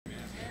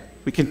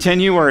We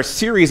continue our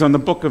series on the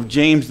book of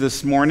James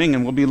this morning,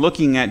 and we'll be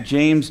looking at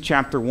James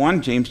chapter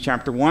 1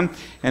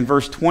 and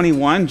verse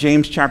 21,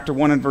 James chapter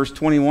 1 and verse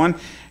 21.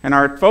 And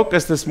our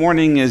focus this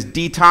morning is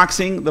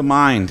detoxing the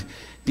mind,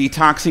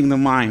 detoxing the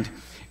mind.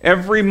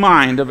 Every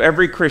mind of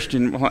every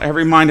Christian,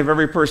 every mind of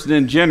every person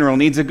in general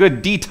needs a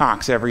good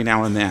detox every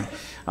now and then.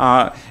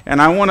 And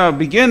I want to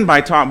begin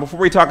by before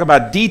we talk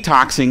about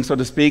detoxing, so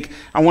to speak,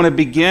 I want to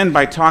begin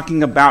by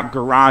talking about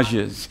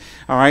garages.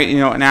 All right,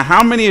 now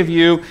how many of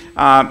you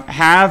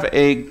have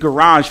a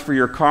garage for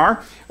your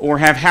car or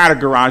have had a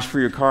garage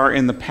for your car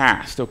in the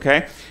past,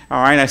 okay?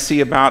 All right, I see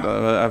about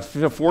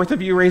a fourth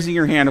of you raising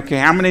your hand. Okay,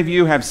 how many of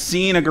you have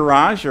seen a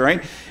garage, all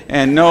right,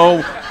 and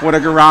know what a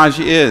garage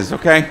is,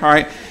 okay? All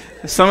right.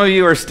 Some of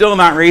you are still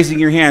not raising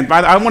your hand.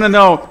 But I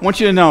want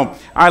you to know,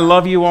 I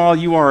love you all.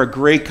 You are a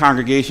great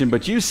congregation,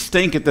 but you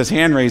stink at this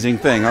hand raising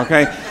thing,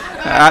 okay?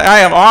 I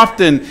have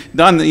often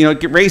done, get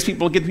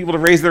people to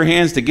raise their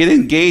hands to get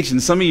engaged,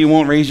 and some of you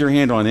won't raise your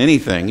hand on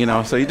anything,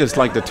 so you just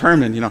like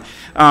determined,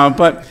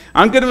 But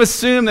I'm going to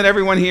assume that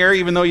everyone here,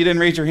 even though you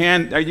didn't raise your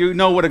hand, you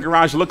know what a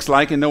garage looks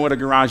like and know what a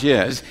garage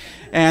is.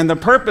 And the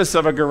purpose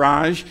of a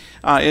garage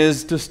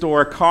is to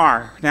store a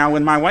car. Now,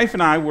 when my wife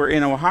and I were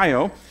in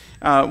Ohio,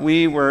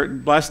 we were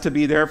blessed to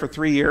be there for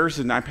 3 years,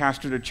 and I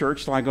pastored a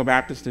church, Sligo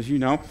Baptist, as you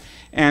know.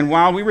 And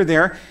while we were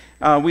there,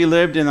 we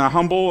lived in a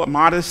humble,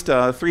 modest,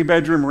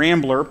 3-bedroom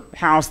rambler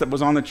house that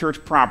was on the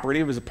church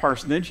property. It was a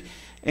parsonage,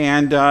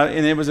 and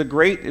it was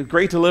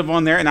great to live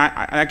on there. And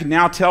I can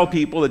now tell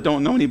people that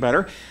don't know any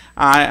better.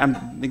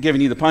 I'm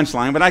giving you the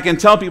punchline, but I can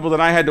tell people that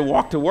I had to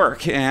walk to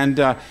work, and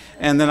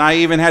then I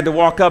even had to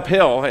walk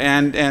uphill,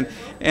 and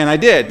I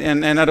did,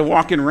 and I had to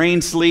walk in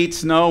rain, sleet,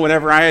 snow,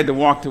 whatever. I had to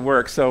walk to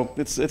work, so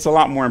it's a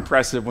lot more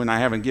impressive when I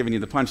haven't given you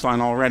the punchline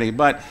already.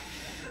 But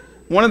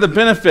one of the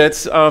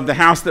benefits of the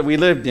house that we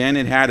lived in,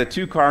 it had a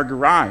 2-car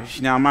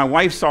garage. Now, my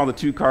wife saw the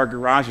 2-car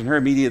garage, and her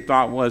immediate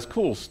thought was,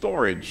 cool,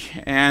 storage.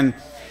 And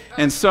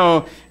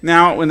so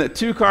now when the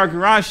 2-car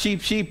garage, she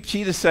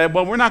just said,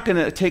 well, we're not going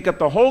to take up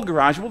the whole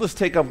garage. We'll just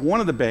take up one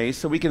of the bays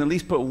so we can at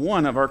least put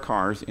one of our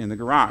cars in the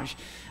garage.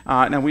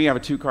 Now, we have a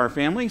 2-car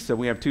family, so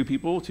we have 2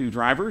 people, 2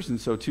 drivers, and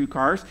so 2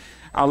 cars.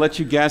 I'll let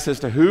you guess as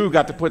to who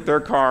got to put their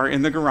car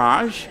in the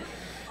garage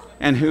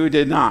and who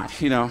did not.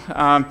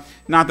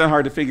 Not that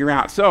hard to figure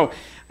out. So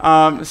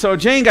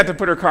Jane got to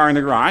put her car in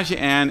the garage,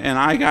 and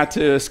I got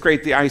to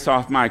scrape the ice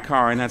off my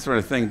car and that sort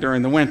of thing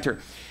during the winter.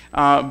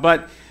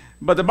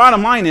 But the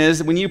bottom line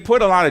is, when you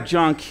put a lot of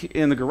junk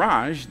in the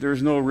garage,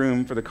 there's no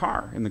room for the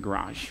car in the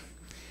garage.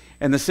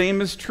 And the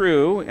same is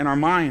true in our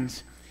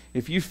minds.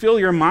 If you fill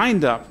your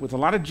mind up with a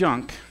lot of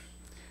junk,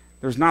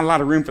 there's not a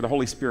lot of room for the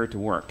Holy Spirit to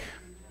work.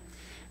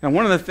 Now,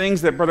 one of the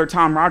things that Brother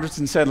Tom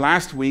Rogerson said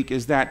last week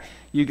is that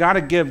you got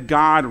to give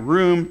God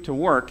room to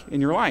work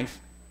in your life.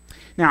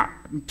 Now,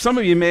 some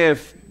of you may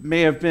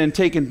have been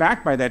taken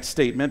back by that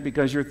statement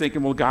because you're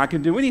thinking, well, God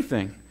can do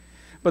anything.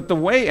 But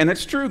and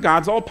it's true,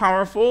 God's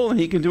all-powerful, and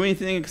he can do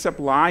anything except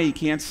lie. He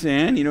can't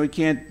sin. He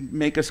can't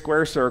make a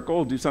square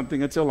circle, do something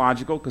that's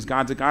illogical, because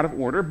God's a God of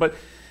order. But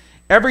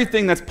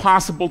everything that's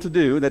possible to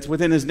do, that's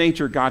within his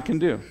nature, God can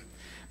do.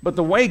 But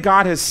the way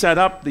God has set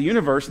up the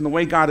universe, and the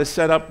way God has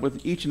set up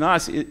with each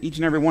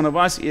and every one of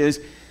us,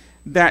 is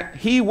that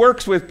he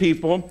works with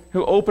people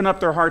who open up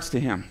their hearts to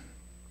him.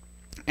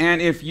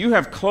 And if you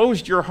have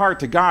closed your heart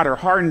to God or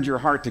hardened your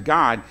heart to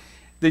God,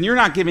 then you're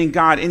not giving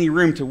God any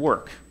room to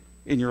work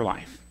in your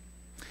life.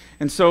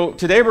 And so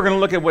today we're going to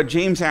look at what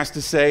James has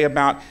to say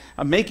about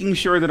making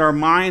sure that our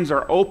minds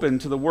are open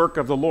to the work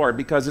of the Lord,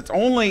 because it's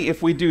only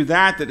if we do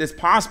that it's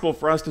possible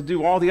for us to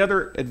do all the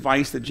other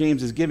advice that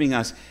James is giving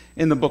us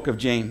in the book of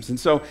James. And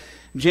so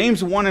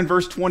James 1 and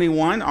verse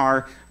 21,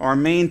 our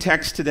main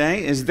text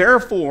today, is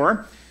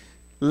therefore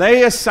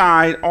lay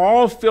aside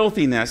all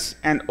filthiness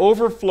and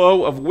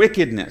overflow of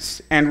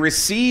wickedness, and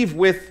receive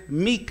with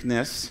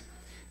meekness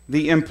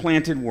the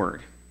implanted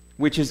word,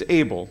 which is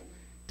able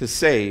to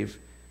save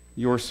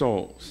your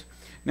souls.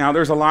 Now,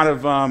 there's a lot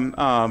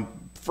of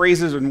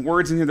phrases and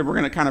words in here that we're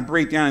going to kind of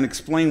break down and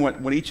explain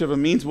what each of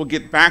them means. We'll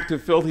get back to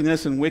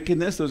filthiness and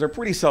wickedness. Those are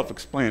pretty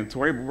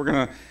self-explanatory, but we're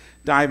going to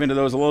dive into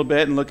those a little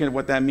bit and look at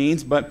what that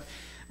means. But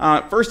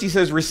first he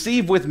says,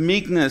 receive with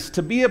meekness.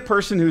 To be a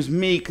person who's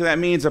meek, that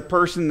means a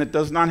person that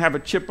does not have a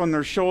chip on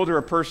their shoulder,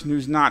 a person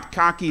who's not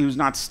cocky, who's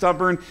not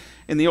stubborn.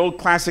 In the old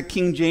classic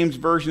King James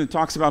Version, it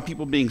talks about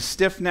people being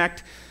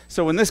stiff-necked.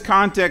 So in this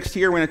context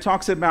here, when it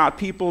talks about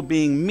people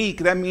being meek,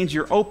 that means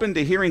you're open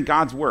to hearing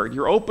God's word.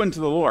 You're open to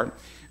the Lord.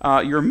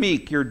 You're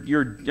meek.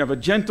 You have a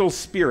gentle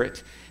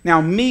spirit.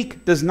 Now,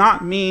 meek does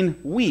not mean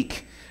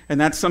weak, and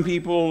that's some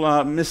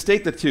people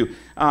mistake the two.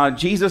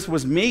 Jesus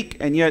was meek,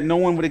 and yet no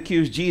one would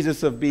accuse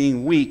Jesus of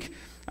being weak.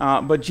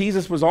 But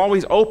Jesus was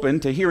always open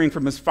to hearing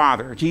from his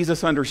Father.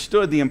 Jesus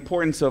understood the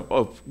importance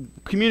of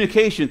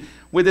communication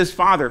with his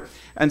Father.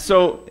 And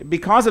so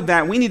because of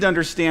that, we need to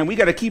understand we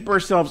got to keep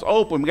ourselves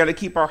open. We got to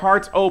keep our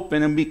hearts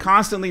open and be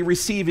constantly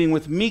receiving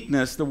with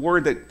meekness the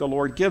word that the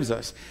Lord gives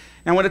us.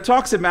 And when it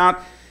talks about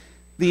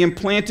the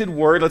implanted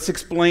word. Let's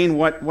explain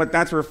what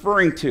that's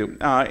referring to.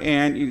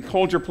 And you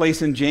hold your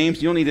place in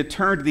James. You don't need to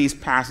turn to these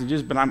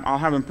passages, but I'll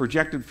have them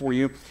projected for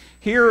you.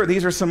 Here,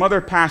 these are some other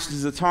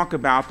passages that talk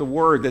about the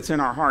word that's in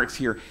our hearts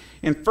here.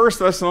 In 1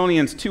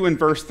 Thessalonians 2 and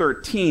verse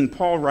 13,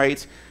 Paul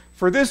writes,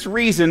 "For this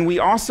reason we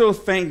also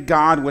thank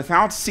God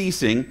without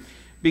ceasing,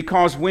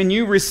 because when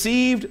you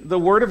received the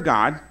word of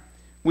God,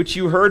 which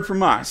you heard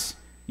from us,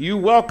 you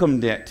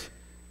welcomed it,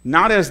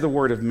 not as the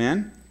word of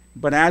men,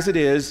 but as it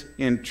is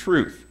in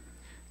truth.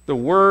 The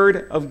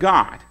word of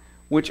God,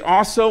 which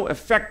also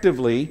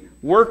effectively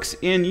works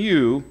in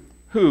you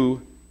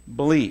who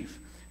believe."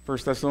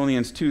 1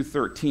 Thessalonians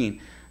 2:13.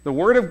 The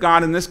word of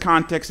God in this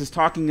context is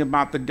talking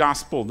about the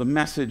gospel, the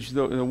message,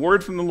 the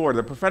word from the Lord,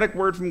 the prophetic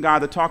word from God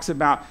that talks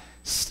about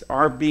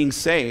our being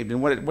saved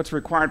and what's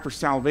required for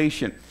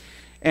salvation.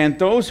 And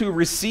those who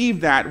receive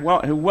that,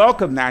 who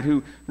welcome that,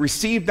 who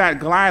receive that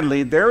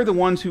gladly, they're the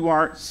ones who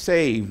are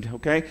saved,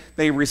 okay?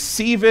 They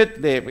receive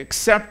it, they've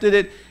accepted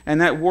it, and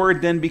that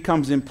word then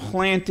becomes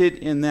implanted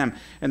in them.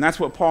 And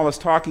that's what Paul is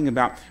talking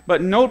about.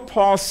 But note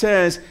Paul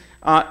says,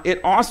 it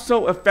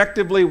also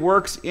effectively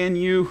works in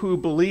you who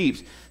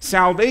believes.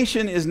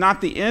 Salvation is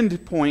not the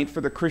end point for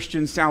the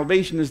Christian.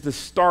 Salvation is the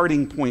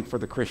starting point for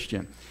the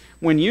Christian.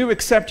 When you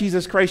accept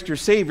Jesus Christ, your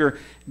Savior,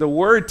 the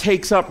Word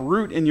takes up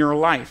root in your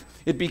life.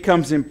 It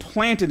becomes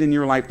implanted in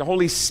your life. The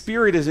Holy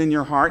Spirit is in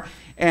your heart.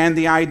 And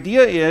the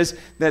idea is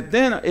that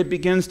then it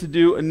begins to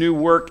do a new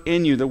work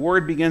in you. The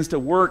Word begins to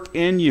work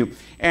in you.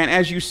 And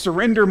as you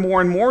surrender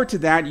more and more to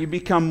that, you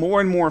become more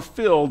and more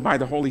filled by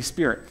the Holy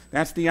Spirit.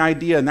 That's the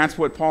idea, and that's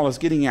what Paul is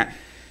getting at.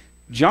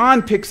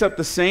 John picks up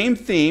the same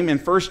theme in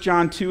 1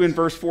 John 2 and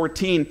verse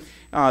 14.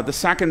 The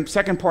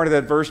second part of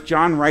that verse,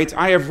 John writes,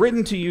 "I have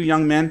written to you,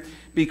 young men,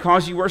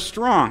 because you are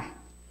strong,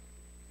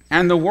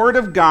 and the word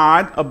of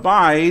God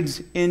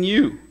abides in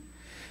you,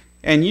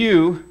 and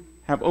you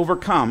have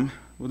overcome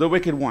the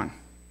wicked one."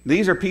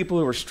 These are people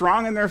who are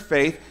strong in their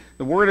faith.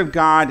 The word of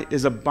God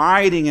is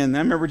abiding in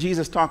them. Remember,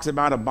 Jesus talks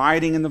about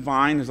abiding in the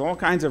vine. There's all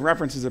kinds of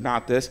references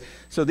about this.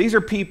 So these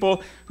are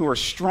people who are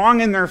strong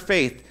in their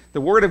faith.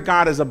 The word of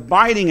God is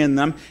abiding in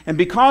them, and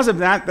because of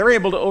that, they're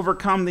able to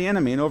overcome the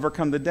enemy and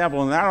overcome the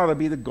devil, and that ought to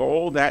be the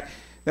goal that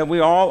we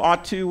all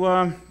ought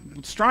to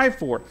strive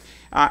for.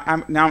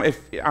 Now,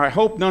 I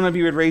hope none of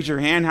you would raise your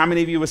hand. How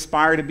many of you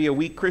aspire to be a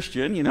weak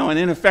Christian, an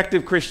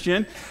ineffective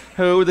Christian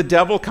who the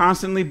devil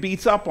constantly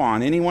beats up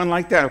on? Anyone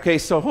like that? Okay,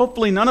 so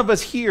hopefully none of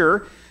us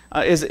here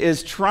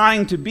is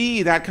trying to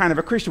be that kind of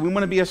a Christian. We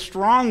want to be a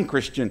strong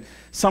Christian,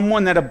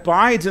 someone that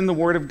abides in the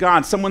Word of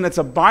God, someone that's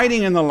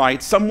abiding in the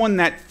light, someone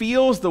that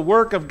feels the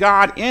work of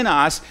God in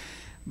us,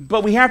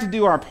 but we have to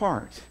do our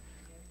part.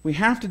 We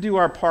have to do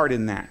our part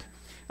in that.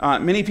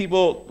 Many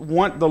people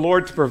want the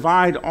Lord to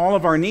provide all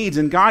of our needs,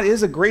 and God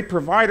is a great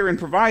provider and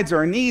provides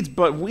our needs,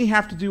 but we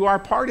have to do our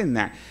part in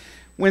that.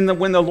 When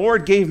the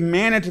Lord gave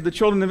manna to the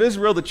children of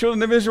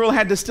Israel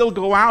had to still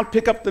go out,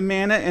 pick up the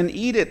manna, and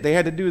eat it. They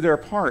had to do their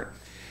part.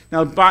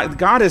 Now,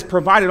 God has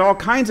provided all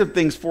kinds of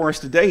things for us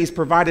today. He's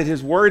provided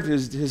His Word,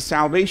 His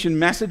salvation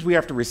message. We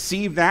have to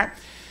receive that.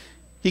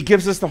 He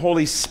gives us the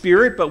Holy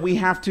Spirit, but we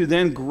have to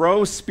then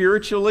grow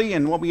spiritually,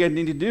 and what we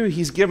need to do,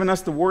 He's given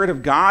us the Word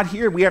of God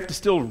here. We have to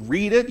still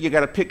read it. You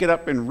got to pick it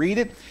up and read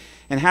it.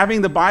 And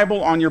having the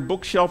Bible on your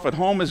bookshelf at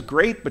home is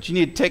great, but you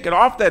need to take it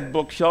off that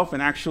bookshelf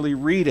and actually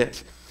read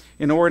it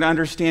in order to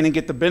understand and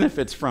get the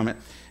benefits from it.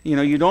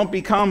 You don't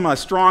become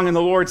strong in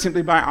the Lord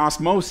simply by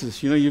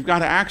osmosis. You've got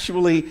to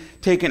actually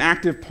take an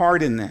active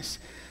part in this.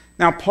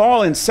 Now,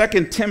 Paul in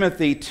 2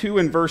 Timothy 2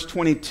 and verse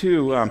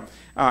 22,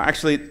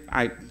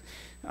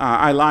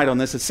 I lied on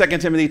this. It's 2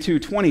 Timothy 2,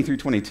 20 through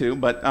 22,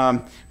 but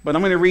I'm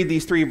going to read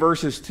these three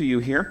verses to you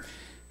here.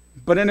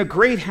 "But in a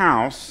great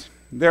house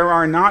there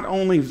are not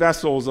only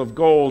vessels of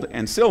gold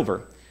and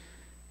silver,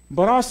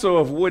 but also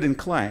of wood and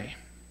clay,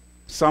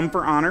 some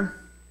for honor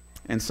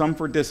and some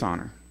for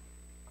dishonor.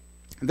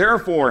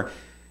 Therefore,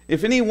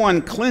 if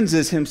anyone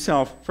cleanses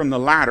himself from the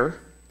latter,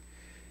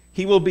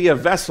 he will be a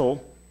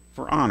vessel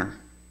for honor,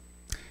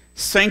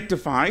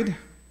 sanctified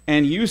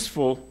and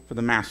useful for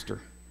the master,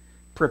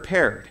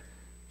 prepared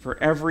for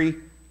every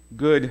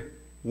good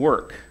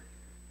work.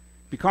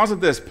 Because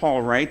of this,"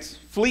 Paul writes,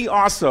 "flee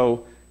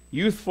also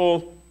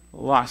youthful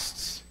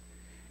lusts."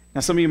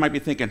 Now, some of you might be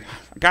thinking,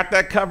 I got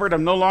that covered,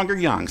 I'm no longer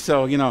young.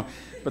 So,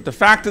 but the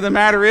fact of the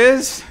matter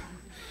is,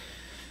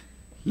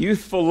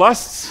 youthful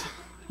lusts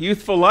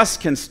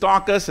can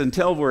stalk us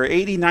until we're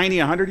 80, 90,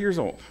 100 years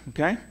old,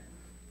 okay?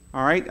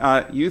 All right?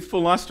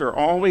 Youthful lusts are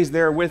always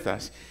there with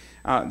us.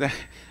 I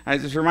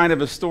was just reminded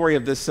of a story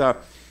of this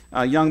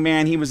young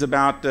man. He was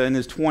about in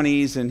his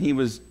 20s, and he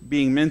was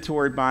being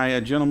mentored by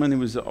a gentleman who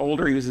was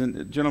older.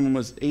 The gentleman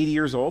was 80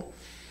 years old.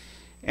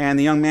 And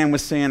the young man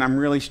was saying, "I'm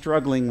really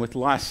struggling with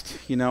lust,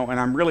 and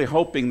I'm really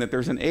hoping that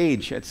there's an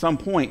age at some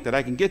point that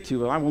I can get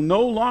to. I will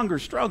no longer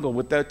struggle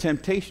with that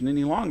temptation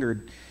any longer.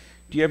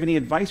 Do you have any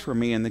advice for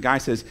me?" And the guy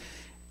says,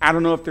 "I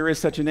don't know if there is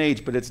such an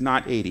age, but it's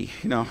not 80,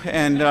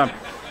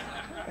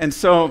 And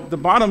so the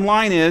bottom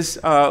line is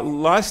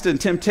lust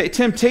and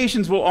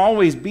temptations will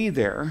always be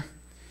there.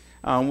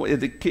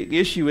 The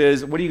issue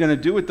is, what are you going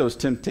to do with those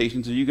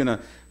temptations? Are you going to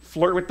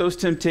flirt with those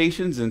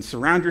temptations and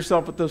surround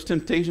yourself with those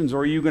temptations?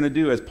 Or are you going to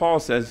do, as Paul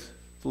says,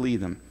 flee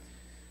them?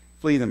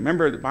 Flee them.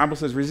 Remember, the Bible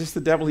says, resist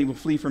the devil, he will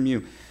flee from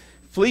you.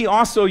 Flee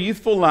also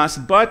youthful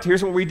lust, but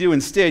here's what we do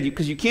instead,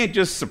 because you can't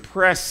just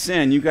suppress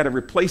sin. You've got to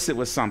replace it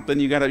with something.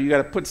 You got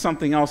to put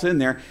something else in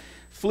there.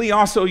 Flee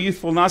also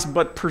youthful lust,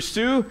 but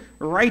pursue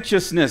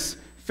righteousness,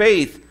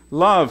 faith,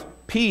 love,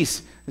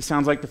 peace. This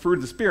sounds like the fruit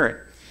of the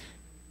Spirit.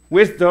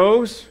 With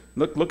those,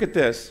 look at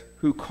this,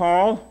 who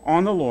call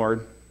on the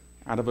Lord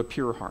out of a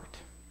pure heart.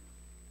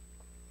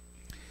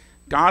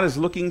 God is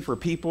looking for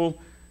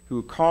people who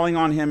are calling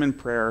on him in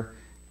prayer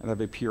out of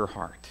a pure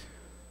heart.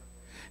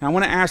 And I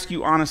want to ask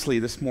you honestly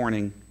this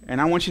morning, and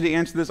I want you to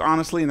answer this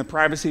honestly in the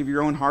privacy of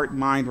your own heart and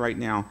mind right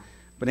now,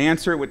 but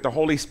answer it with the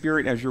Holy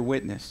Spirit as your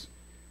witness.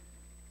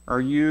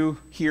 Are you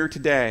here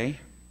today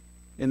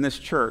in this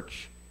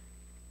church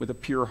with a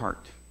pure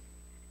heart?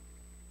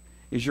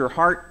 Is your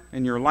heart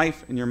and your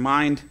life and your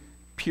mind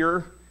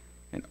pure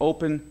and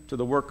open to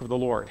the work of the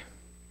Lord?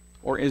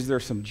 Or is there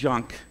some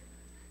junk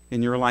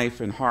in your life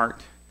and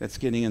heart that's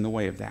getting in the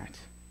way of that?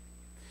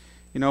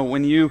 You know,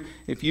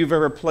 if you've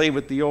ever played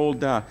with the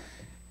old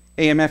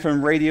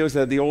AM/FM radios,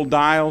 the old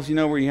dials,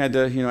 where you had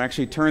to,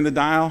 actually turn the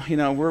dial.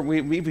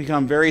 We've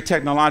become very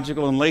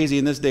technological and lazy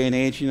in this day and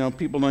age.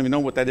 People don't even know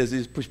what that is. They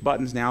just push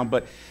buttons now.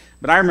 But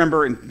I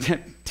remember in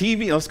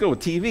TV, let's go with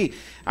TV.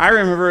 I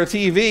remember a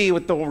TV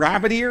with the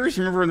rabbit ears.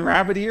 Remember the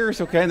rabbit ears?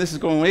 Okay, this is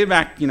going way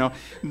back,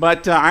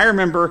 But I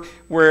remember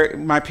where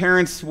my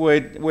parents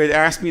would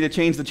ask me to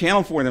change the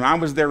channel for them. I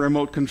was their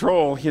remote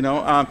control,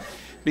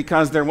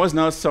 because there was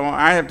no, so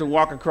I have to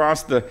walk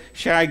across the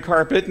shag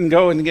carpet and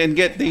go and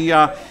get the,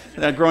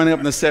 growing up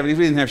in the 70s,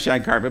 we didn't have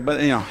shag carpet, but,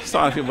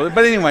 saw people.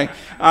 But anyway,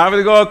 I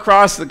would go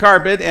across the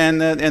carpet,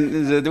 and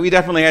we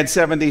definitely had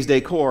 70s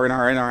decor in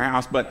our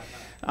house, but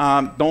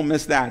don't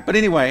miss that. But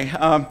anyway,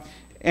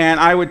 and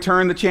I would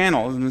turn the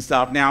channels and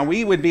stuff. Now,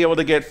 we would be able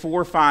to get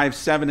 4, 5,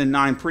 7, and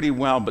 9 pretty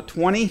well, but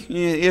 20,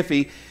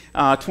 iffy.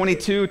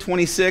 22,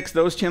 26,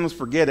 those channels,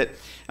 forget it.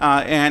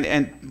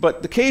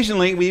 But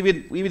occasionally we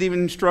would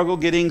even struggle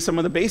getting some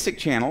of the basic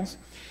channels.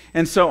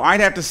 And so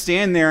I'd have to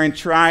stand there and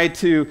try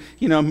to,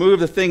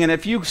 move the thing. And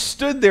if you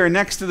stood there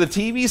next to the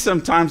TV,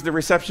 sometimes the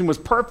reception was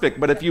perfect.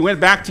 But if you went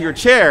back to your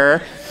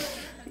chair,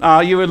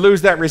 you would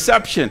lose that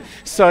reception.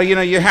 So,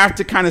 you have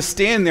to kind of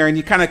stand there and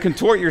you kind of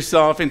contort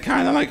yourself and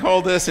kind of like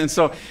hold this. And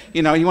so,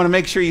 you want to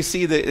make sure you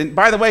see the, and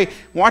by the way,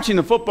 watching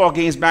the football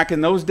games back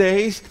in those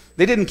days,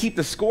 they didn't keep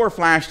the score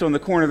flashed on the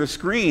corner of the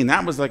screen.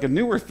 That was like a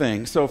newer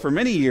thing. So for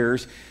many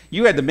years,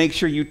 you had to make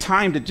sure you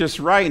timed it just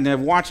right and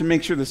then watch and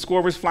make sure the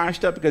score was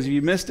flashed up, because if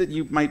you missed it,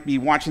 you might be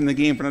watching the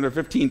game for another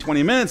 15,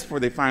 20 minutes before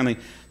they finally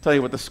tell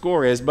you what the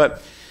score is.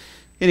 But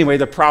anyway,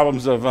 the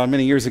problems of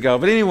many years ago.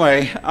 But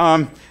anyway,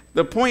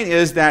 the point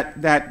is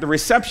that the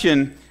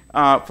reception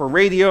for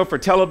radio, for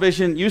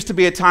television, used to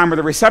be a time where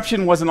the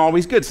reception wasn't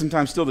always good,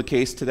 sometimes still the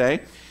case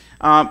today.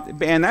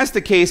 And that's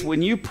the case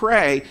when you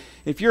pray.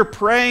 If you're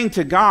praying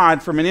to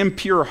God from an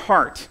impure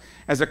heart,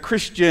 as a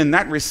Christian,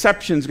 that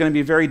reception is going to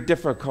be very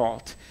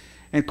difficult.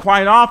 And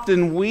quite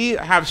often we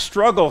have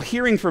struggle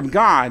hearing from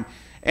God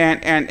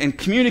and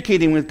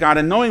communicating with God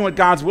and knowing what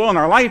God's will in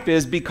our life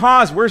is,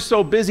 because we're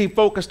so busy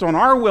focused on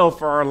our will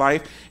for our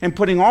life and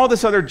putting all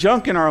this other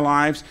junk in our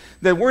lives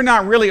that we're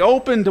not really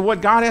open to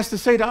what God has to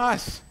say to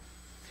us.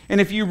 And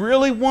if you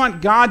really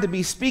want God to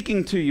be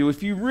speaking to you,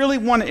 if you really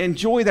want to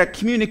enjoy that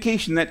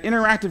communication, that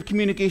interactive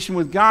communication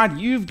with God,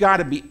 you've got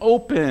to be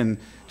open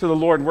to the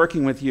Lord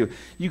working with you.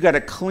 You've got to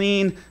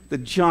clean the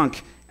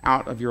junk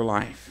out of your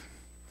life.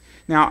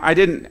 Now, I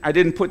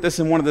didn't put this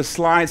in one of the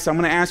slides, so I'm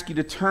going to ask you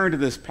to turn to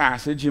this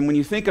passage. And when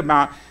you think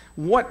about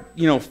what,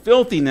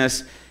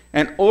 filthiness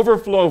and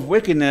overflow of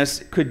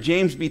wickedness could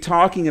James be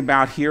talking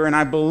about here, and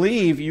I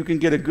believe you can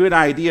get a good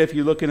idea if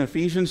you look in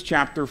Ephesians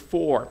chapter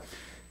 4.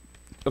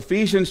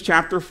 Ephesians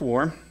chapter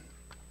 4.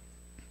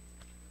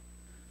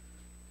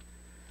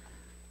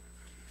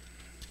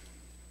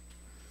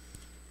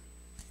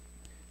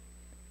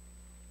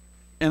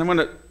 And I'm going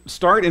to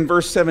start in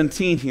verse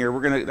 17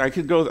 here. I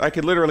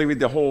could literally read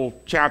the whole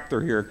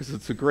chapter here because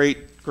it's a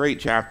great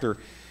chapter.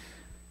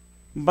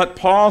 But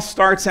Paul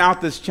starts out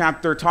this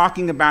chapter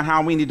talking about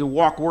how we need to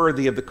walk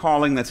worthy of the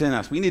calling that's in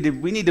us. We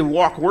need to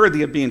walk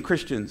worthy of being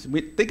Christians.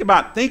 Think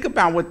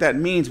about what that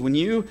means. When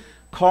you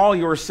call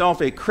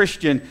yourself a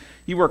Christian,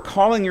 you are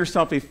calling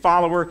yourself a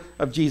follower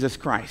of Jesus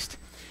Christ.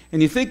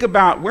 And you think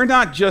about, we're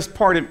not just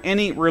part of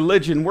any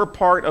religion, we're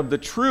part of the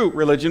true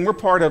religion. We're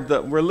part of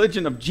the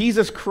religion of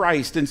Jesus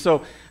Christ. And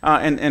so,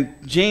 and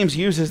James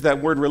uses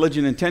that word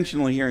religion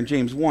intentionally here in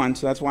James 1,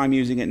 so that's why I'm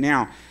using it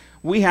now.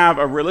 We have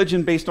a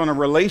religion based on a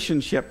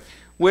relationship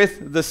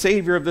with the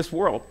Savior of this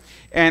world.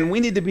 And we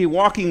need to be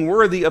walking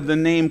worthy of the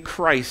name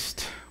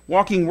Christ,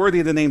 walking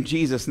worthy of the name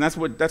Jesus. And that's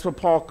what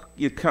Paul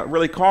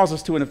really calls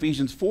us to in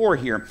Ephesians 4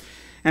 here.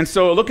 And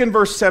so look in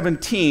verse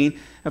 17,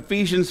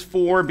 Ephesians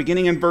 4,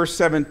 beginning in verse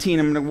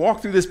 17. I'm going to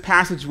walk through this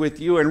passage with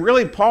you. And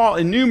really, Paul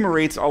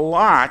enumerates a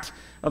lot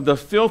of the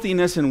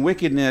filthiness and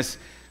wickedness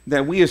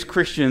that we as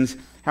Christians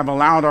have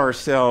allowed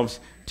ourselves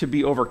to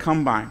be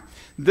overcome by.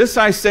 This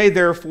I say,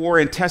 therefore,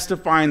 and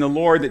testify in the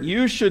Lord, that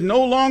you should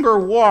no longer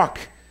walk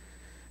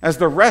as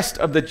the rest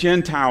of the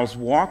Gentiles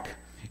walk,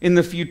 in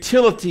the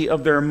futility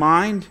of their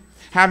mind,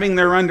 having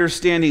their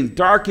understanding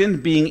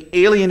darkened, being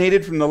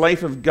alienated from the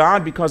life of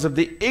God because of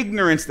the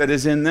ignorance that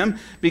is in them,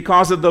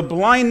 because of the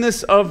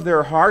blindness of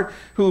their heart,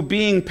 who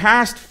being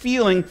past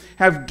feeling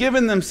have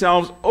given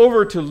themselves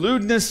over to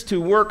lewdness, to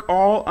work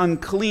all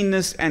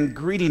uncleanness and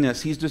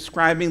greediness. He's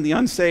describing the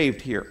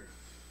unsaved here.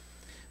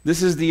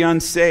 This is the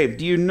unsaved.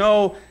 Do you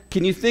know,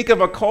 can you think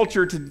of a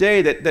culture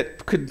today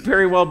that could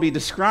very well be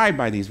described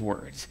by these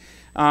words?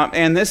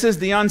 And this is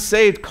the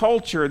unsaved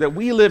culture that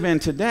we live in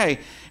today.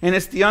 And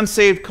it's the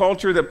unsaved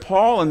culture that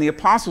Paul and the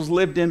apostles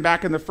lived in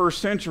back in the first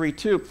century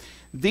too.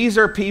 These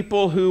are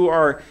people who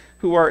are,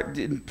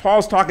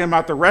 Paul's talking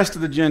about the rest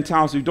of the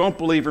Gentiles who don't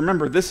believe.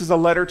 Remember, this is a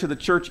letter to the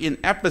church in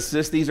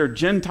Ephesus. These are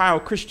Gentile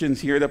Christians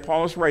here that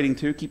Paul is writing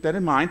to. Keep that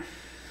in mind.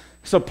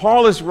 So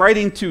Paul is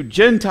writing to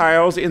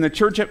Gentiles in the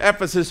church of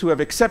Ephesus who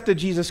have accepted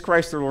Jesus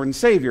Christ, their Lord and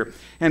Savior.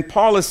 And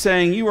Paul is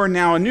saying, you are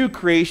now a new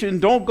creation.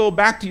 Don't go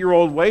back to your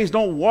old ways.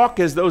 Don't walk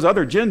as those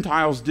other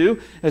Gentiles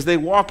do, as they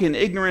walk in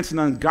ignorance and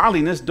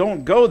ungodliness.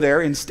 Don't go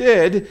there.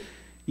 Instead,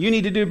 you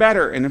need to do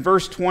better. And in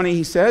verse 20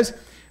 he says,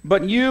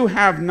 but you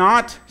have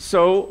not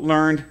so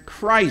learned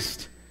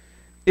Christ,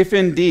 if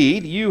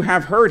indeed you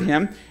have heard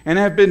him and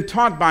have been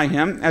taught by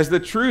him, as the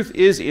truth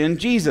is in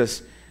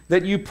Jesus,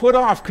 that you put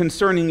off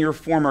concerning your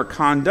former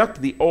conduct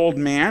the old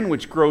man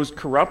which grows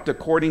corrupt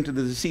according to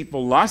the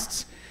deceitful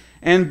lusts,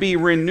 and be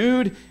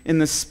renewed in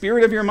the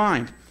spirit of your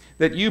mind,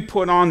 that you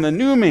put on the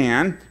new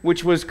man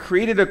which was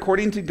created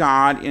according to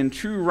God in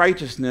true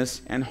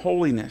righteousness and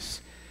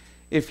holiness.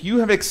 If you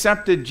have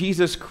accepted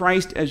Jesus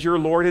Christ as your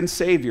Lord and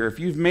Savior, if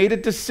you've made a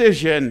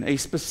decision, a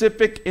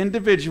specific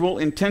individual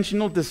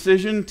intentional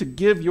decision to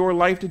give your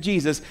life to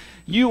Jesus,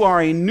 you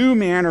are a new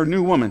man or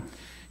new woman.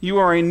 You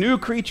are a new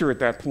creature at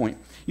that point.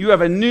 You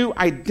have a new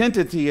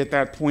identity at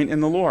that point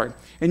in the Lord.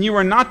 And you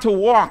are not to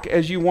walk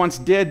as you once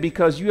did,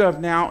 because you have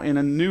now in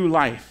a new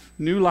life.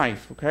 New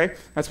life, okay?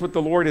 That's what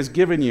the Lord has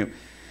given you.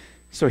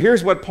 So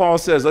here's what Paul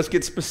says. Let's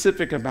get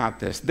specific about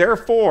this.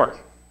 Therefore,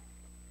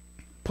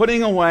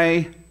 putting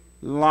away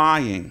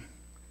lying.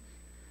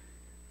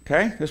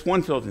 Okay? There's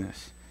one field in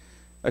this.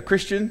 A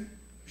Christian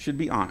should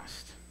be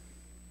honest.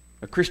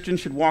 A Christian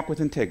should walk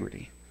with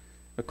integrity.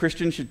 A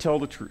Christian should tell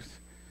the truth.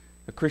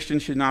 A Christian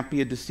should not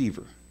be a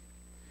deceiver.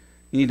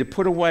 You need to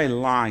put away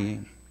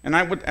lying. And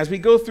as we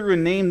go through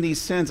and name these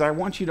sins, I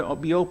want you to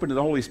be open to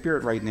the Holy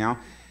Spirit right now.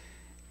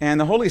 And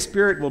the Holy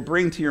Spirit will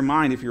bring to your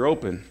mind, if you're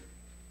open,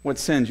 what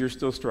sins you're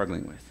still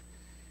struggling with.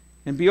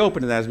 And be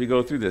open to that as we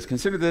go through this.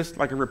 Consider this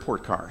like a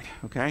report card,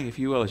 okay, if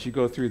you will, as you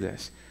go through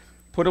this.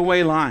 Put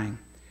away lying.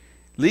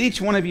 Let each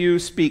one of you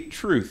speak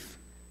truth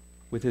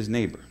with his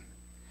neighbor,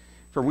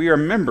 for we are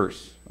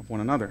members of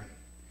one another.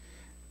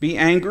 Be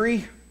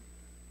angry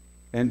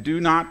and do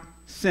not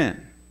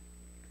sin.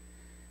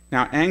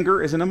 Now,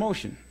 anger is an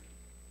emotion.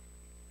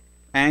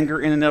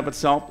 Anger in and of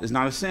itself is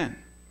not a sin.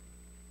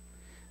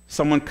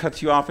 Someone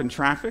cuts you off in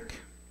traffic,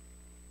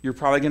 you're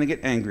probably going to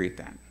get angry at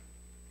that.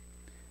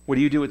 What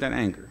do you do with that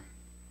anger?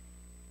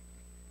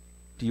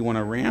 Do you want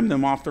to ram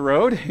them off the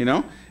road,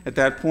 at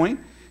that point?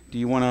 Do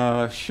you want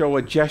to show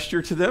a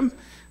gesture to them?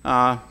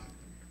 What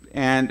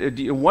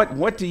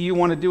do you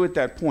want to do at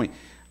that point?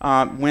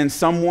 When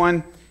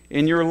someone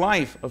in your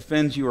life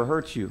offends you or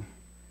hurts you,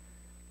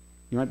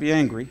 you might be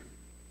angry.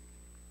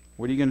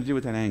 What are you going to do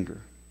with that anger?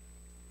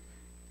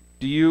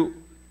 Do you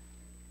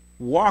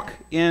walk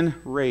in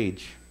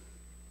rage?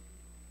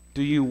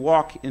 Do you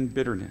walk in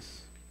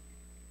bitterness?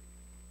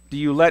 Do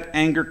you let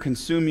anger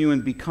consume you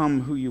and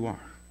become who you are?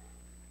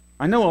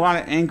 I know a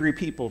lot of angry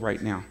people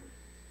right now.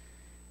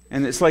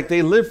 And it's like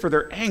they live for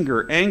their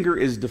anger. Anger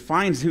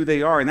defines who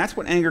they are, and that's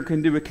what anger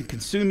can do. It can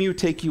consume you,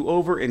 take you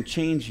over, and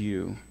change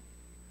you.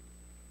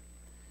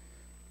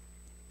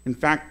 In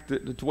fact,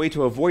 the way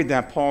to avoid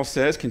that, Paul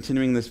says,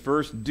 continuing this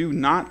verse, do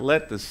not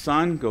let the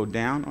sun go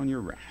down on your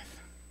wrath.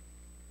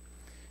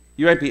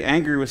 You might be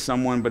angry with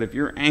someone, but if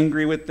you're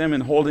angry with them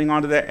and holding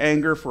on to that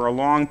anger for a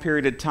long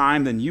period of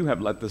time, then you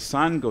have let the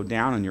sun go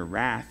down on your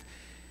wrath,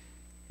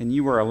 and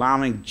you are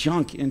allowing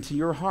junk into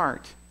your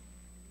heart.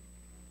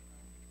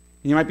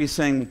 And you might be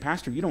saying, well,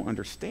 Pastor, you don't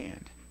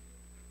understand.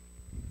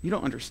 You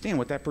don't understand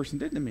what that person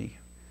did to me.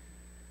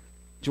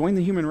 Join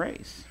the human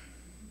race.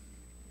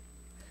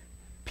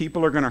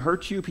 People are going to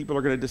hurt you. People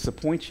are going to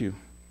disappoint you.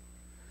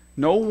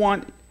 No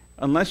one,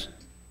 unless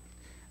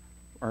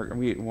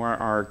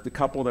the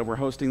couple that we're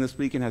hosting this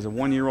weekend has a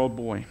 1-year-old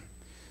boy.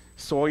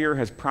 Sawyer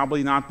has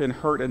probably not been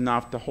hurt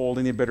enough to hold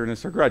any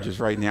bitterness or grudges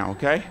right now,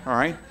 okay? All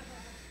right?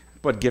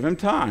 But give him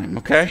time,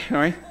 okay? All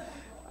right?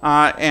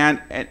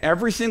 And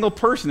every single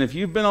person, if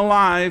you've been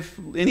alive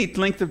any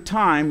length of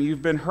time,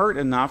 you've been hurt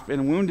enough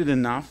and wounded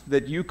enough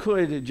that you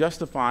could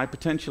justify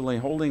potentially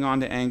holding on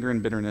to anger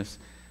and bitterness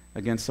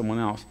against someone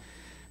else.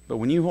 But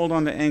when you hold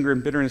on to anger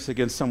and bitterness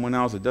against someone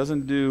else, it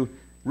doesn't do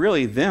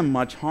really them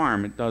much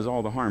harm. It does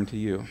all the harm to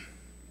you.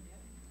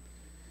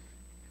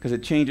 because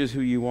it changes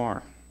who you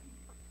are.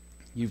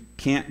 You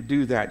can't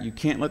do that. You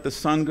can't let the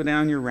sun go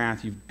down your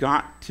wrath. You've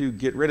got to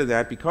get rid of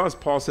that, because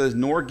Paul says,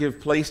 nor give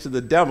place to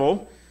the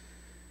devil.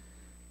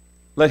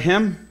 Let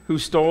him who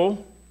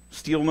stole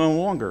steal no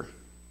longer.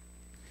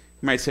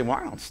 You might say, well,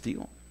 I don't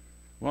steal.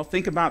 Well,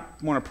 think about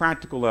on a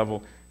practical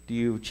level. Do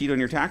you cheat on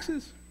your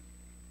taxes?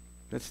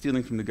 That's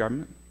stealing from the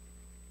government.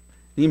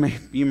 You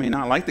may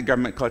not like the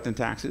government collecting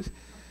taxes,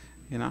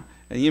 and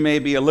you may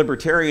be a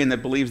libertarian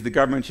that believes the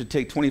government should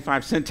take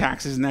 25-cent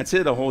taxes and that's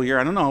it a whole year.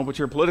 I don't know what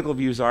your political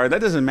views are.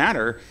 That doesn't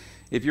matter.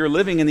 If you're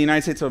living in the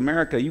United States of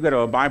America, you've got to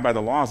abide by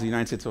the laws of the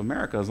United States of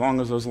America. As long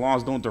as those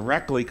laws don't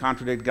directly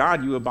contradict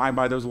God, you abide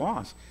by those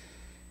laws.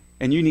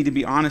 And you need to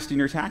be honest in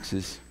your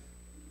taxes.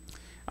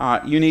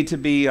 You need to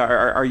be,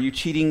 are you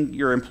cheating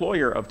your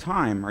employer of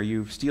time? Are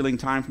you stealing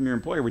time from your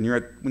employer? When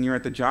you're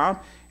at the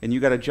job and you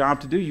got a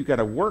job to do, you got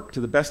to work to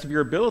the best of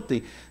your ability.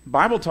 The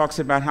Bible talks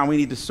about how we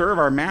need to serve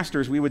our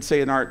masters, we would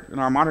say in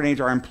our modern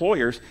age, our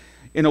employers,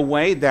 in a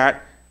way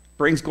that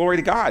brings glory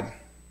to God.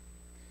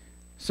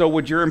 So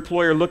would your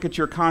employer look at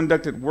your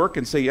conduct at work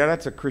and say, yeah,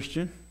 that's a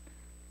Christian?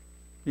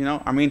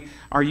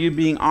 Are you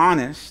being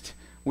honest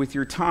with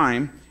your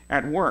time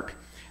at work?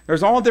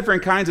 There's all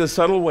different kinds of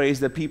subtle ways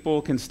that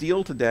people can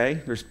steal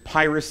today. There's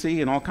piracy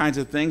and all kinds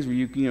of things where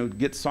you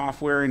get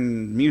software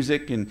and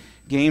music and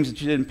games that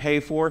you didn't pay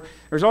for.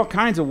 There's all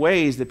kinds of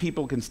ways that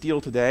people can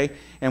steal today,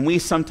 and we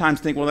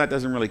sometimes think, well, that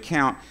doesn't really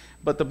count.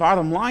 But the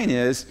bottom line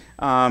is,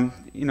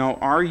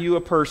 are you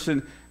a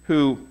person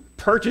who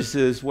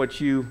purchases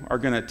what you are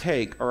going to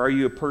take, or are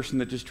you a person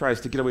that just tries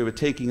to get away with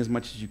taking as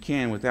much as you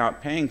can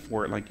without paying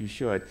for it like you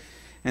should?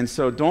 And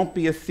so don't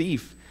be a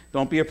thief.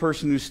 Don't be a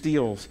person who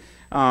steals.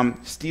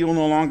 Steal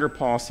no longer,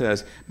 Paul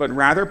says, but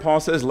rather, Paul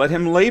says, let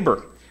him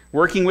labor,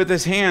 working with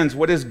his hands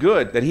what is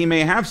good, that he may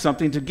have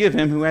something to give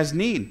him who has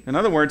need. In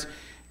other words,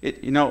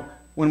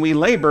 when we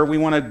labor, we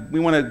want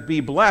to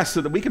be blessed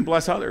so that we can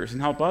bless others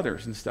and help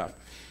others and stuff.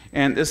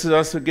 And this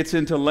also gets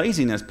into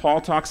laziness. Paul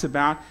talks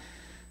about,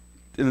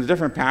 in a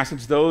different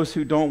passage, those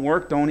who don't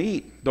work don't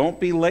eat. Don't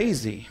be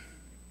lazy.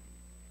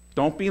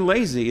 Don't be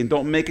lazy, and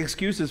don't make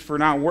excuses for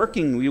not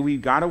working.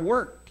 We've got to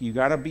work. You've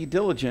got to be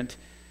diligent.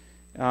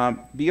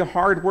 Be a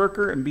hard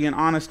worker and be an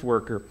honest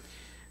worker.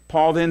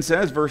 Paul then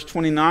says, verse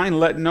 29,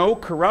 let no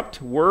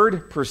corrupt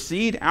word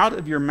proceed out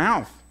of your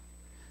mouth,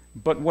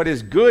 but what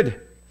is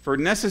good for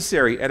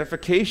necessary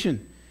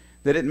edification,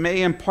 that it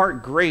may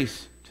impart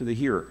grace to the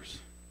hearers.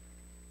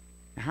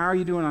 How are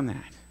you doing on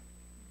that?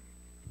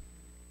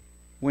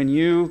 When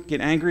you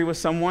get angry with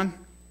someone,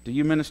 do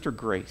you minister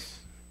grace?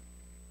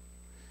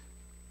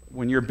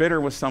 When you're bitter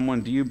with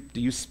someone, do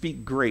you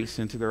speak grace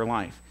into their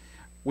life?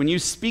 When you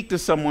speak to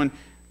someone,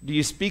 do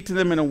you speak to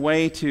them in a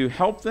way to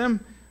help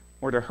them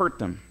or to hurt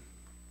them?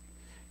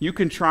 You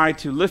can try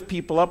to lift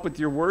people up with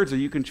your words, or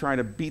you can try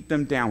to beat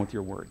them down with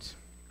your words.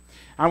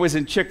 I was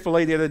in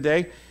Chick-fil-A the other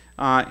day,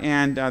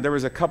 and there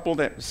was a couple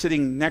that was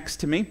sitting next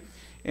to me,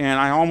 and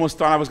I almost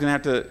thought I was going to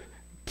have to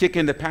kick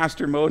into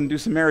pastor mode and do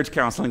some marriage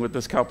counseling with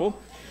this couple,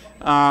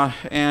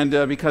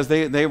 because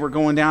they were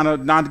going down a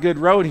not good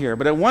road here.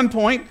 But at one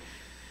point,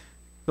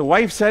 the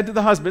wife said to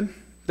the husband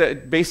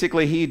that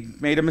basically he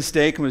made a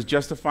mistake and was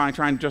trying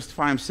to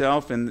justify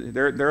himself, and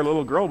their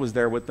little girl was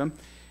there with them.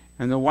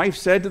 And the wife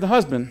said to the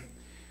husband,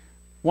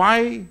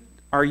 why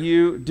are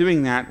you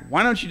doing that?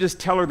 Why don't you just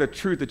tell her the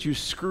truth that you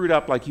screwed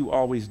up like you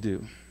always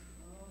do?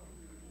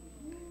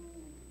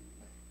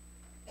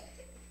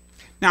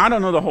 Now, I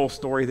don't know the whole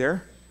story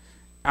there.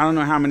 I don't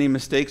know how many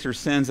mistakes or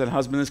sins that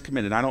husband has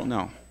committed. I don't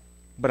know.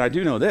 But I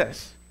do know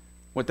this.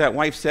 What that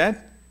wife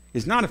said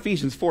is not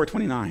Ephesians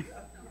 4:29.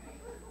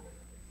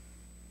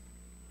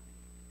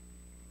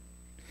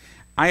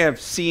 I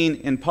have seen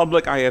in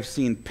public, I have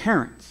seen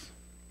parents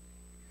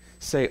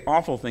say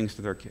awful things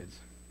to their kids.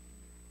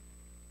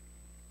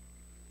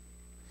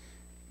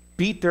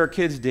 Beat their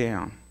kids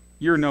down.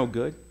 You're no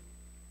good.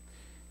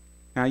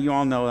 Now, you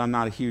all know I'm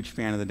not a huge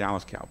fan of the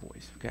Dallas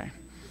Cowboys, okay?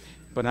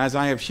 But as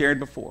I have shared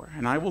before,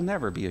 and I will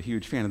never be a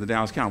huge fan of the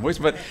Dallas Cowboys,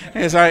 but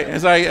as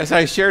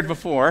I shared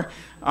before,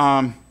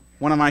 one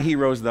of my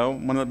heroes, though,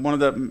 one of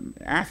the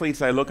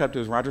athletes I look up to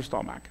is Roger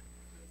Staubach.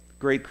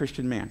 Great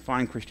Christian man,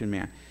 fine Christian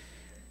man.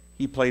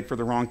 He played for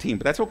the wrong team,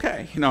 but that's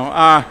okay,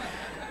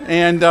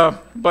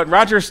 But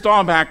Roger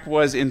Staubach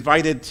was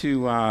invited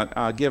to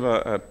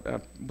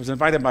was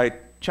invited by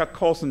Chuck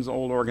Colson's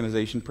old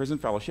organization, Prison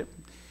Fellowship.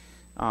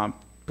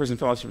 Prison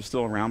Fellowship is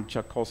still around.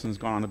 Chuck Colson's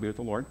gone on to be with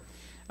the Lord.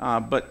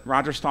 But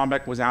Roger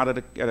Staubach was out at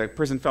a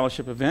Prison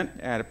Fellowship event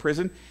at a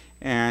prison,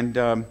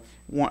 and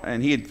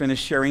he had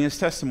finished sharing his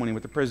testimony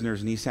with the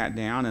prisoners, and he sat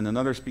down, and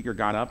another speaker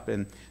got up,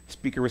 and the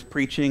speaker was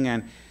preaching,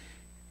 and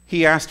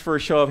he asked for a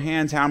show of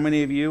hands, how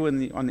many of you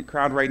on the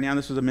crowd right now,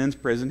 this was a men's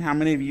prison, how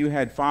many of you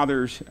had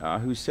fathers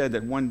who said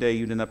that one day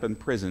you'd end up in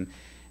prison?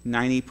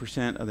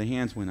 90% of the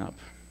hands went up.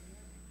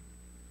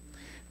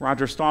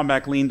 Roger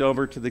Staubach leaned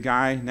over to the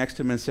guy next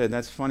to him and said,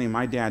 that's funny,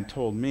 my dad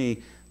told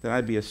me that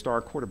I'd be a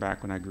star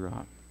quarterback when I grew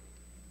up.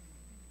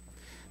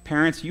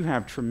 Parents, you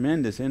have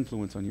tremendous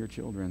influence on your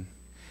children.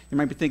 You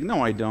might be thinking,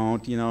 no, I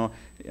don't,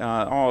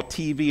 all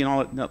TV and all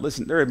that. No,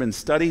 listen, there have been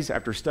studies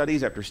after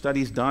studies after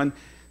studies done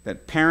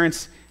that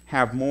parents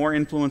have more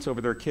influence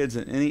over their kids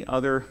than any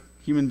other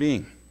human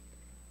being.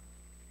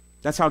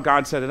 That's how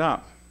God set it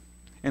up.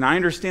 And I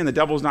understand the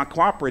devil's not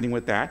cooperating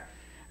with that,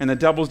 and the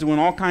devil's doing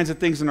all kinds of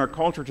things in our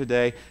culture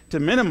today to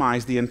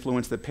minimize the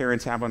influence that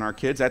parents have on our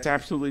kids. That's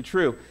absolutely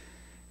true.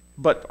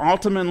 But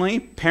ultimately,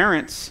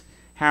 parents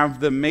have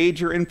the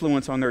major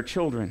influence on their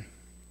children.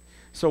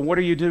 So what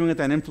are you doing with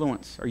that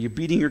influence? Are you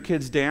beating your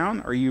kids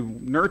down? Are you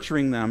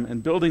nurturing them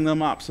and building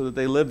them up so that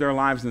they live their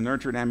lives in the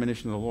nurture and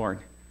admonition of the Lord?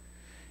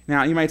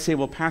 Now, you might say,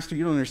 well, Pastor,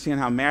 you don't understand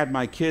how mad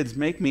my kids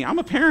make me. I'm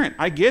a parent.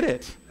 I get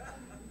it.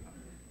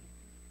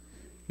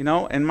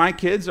 And my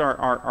kids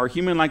are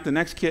human like the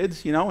next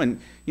kids,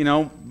 and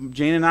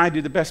Jane and I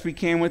do the best we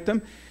can with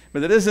them.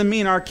 But that doesn't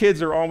mean our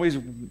kids are always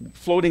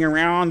floating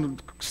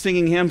around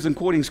singing hymns and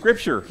quoting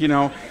scripture,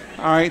 all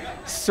right?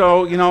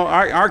 So,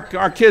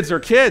 our kids are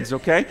kids,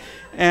 okay?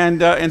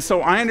 And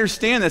so I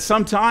understand that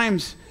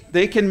sometimes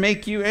they can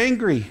make you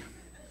angry.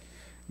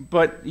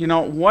 But,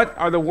 what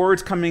are the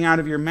words coming out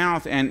of your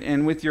mouth?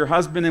 And with your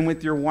husband and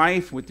with your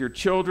wife, with your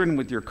children,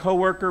 with your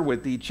coworker,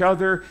 with each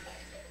other,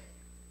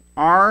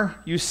 are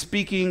you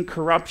speaking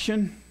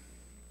corruption?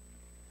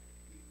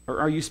 Or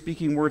are you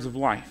speaking words of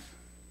life?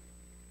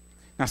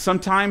 Now,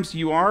 sometimes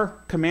you are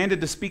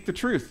commanded to speak the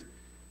truth.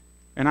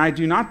 And I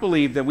do not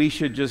believe that we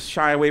should just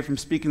shy away from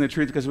speaking the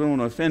truth because we don't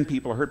want to offend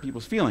people or hurt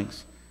people's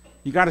feelings.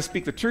 You got to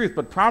speak the truth.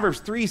 But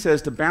Proverbs 3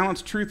 says to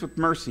balance truth with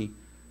mercy.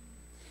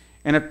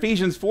 And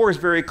Ephesians 4 is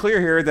very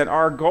clear here that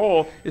our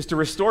goal is to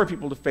restore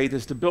people to faith,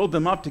 is to build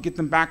them up, to get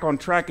them back on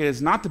track. It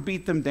is not to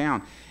beat them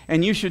down.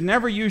 And you should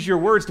never use your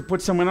words to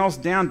put someone else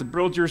down, to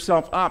build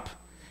yourself up.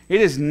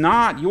 It is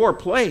not your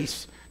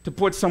place to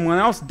put someone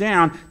else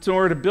down in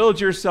order to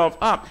build yourself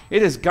up.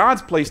 It is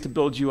God's place to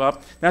build you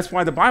up. That's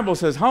why the Bible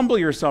says, humble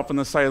yourself in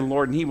the sight of the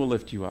Lord, and he will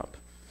lift you up.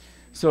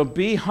 So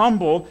be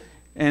humble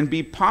and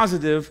be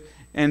positive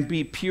and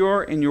be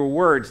pure in your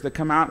words that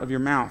come out of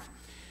your mouth.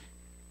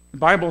 The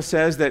Bible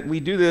says that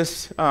we do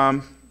this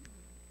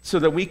so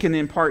that we can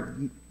impart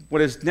what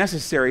is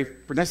necessary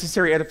for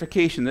necessary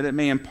edification, that it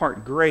may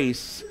impart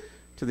grace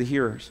to the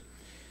hearers.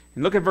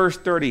 And look at verse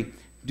 30.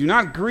 Do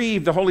not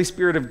grieve the Holy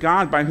Spirit of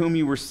God, by whom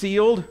you were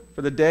sealed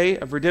for the day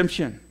of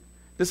redemption.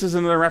 This is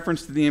another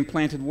reference to the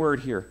implanted word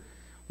here.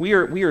 We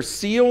are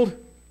sealed.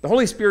 The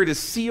Holy Spirit is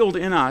sealed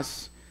in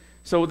us.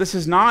 So this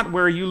is not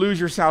where you lose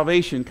your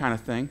salvation kind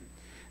of thing.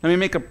 Let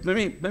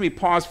me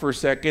pause for a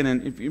second,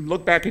 and if you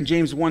look back in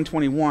James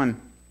 1:21,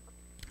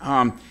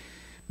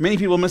 many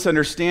people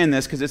misunderstand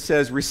this because it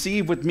says,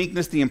 receive with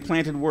meekness the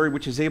implanted word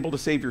which is able to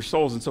save your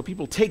souls. And so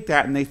people take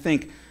that and they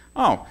think,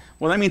 oh,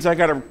 well, that means I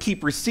got to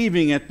keep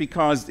receiving it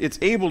because it's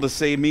able to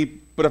save me,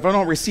 but if I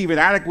don't receive it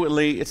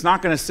adequately, it's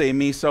not going to save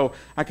me, so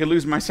I could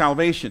lose my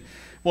salvation.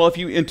 Well, if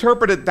you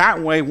interpret it that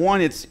way, one,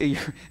 it's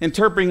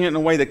interpreting it in a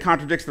way that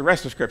contradicts the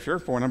rest of Scripture,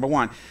 for number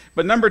one.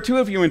 But number two,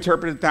 if you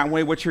interpret it that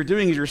way, what you're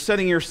doing is you're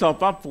setting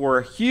yourself up for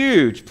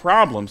huge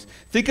problems.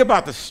 Think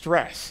about the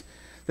stress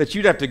that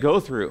you'd have to go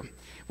through,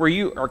 where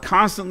you are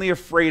constantly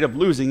afraid of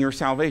losing your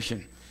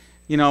salvation.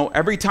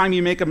 Every time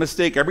you make a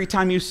mistake, every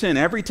time you sin,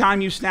 every time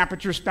you snap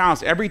at your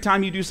spouse, every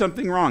time you do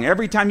something wrong,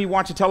 every time you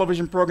watch a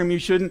television program you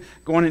shouldn't,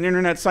 go on an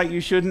internet site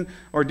you shouldn't,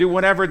 or do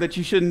whatever that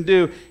you shouldn't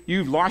do,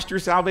 you've lost your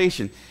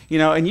salvation.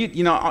 And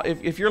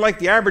if you're like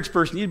the average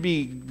person, you'd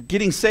be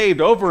getting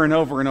saved over and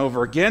over and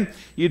over again.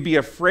 You'd be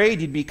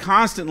afraid. You'd be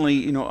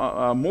constantly,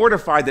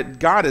 mortified that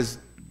God has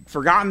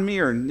forgotten me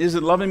or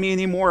isn't loving me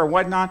anymore or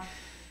whatnot.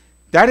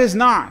 That is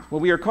not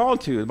what we are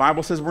called to. The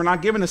Bible says we're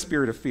not given a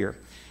spirit of fear.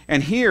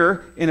 And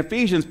here in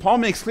Ephesians, Paul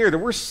makes clear that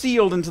we're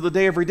sealed into the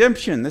day of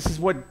redemption. This is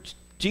what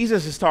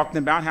Jesus is talking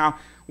about, how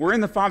we're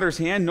in the Father's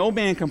hand. No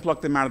man can pluck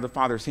them out of the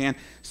Father's hand.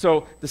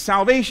 So the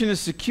salvation is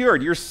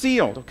secured. You're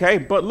sealed, okay?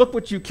 But look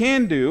what you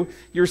can do.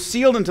 You're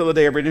sealed until the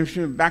day of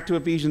redemption. Back to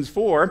Ephesians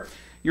 4.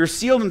 You're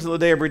sealed until the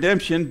day of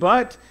redemption,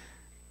 but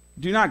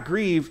do not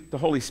grieve the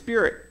Holy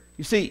Spirit.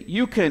 You see,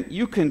 you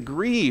can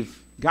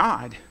grieve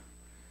God.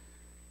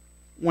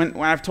 When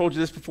I've told you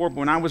this before, but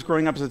when I was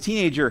growing up as a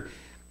teenager,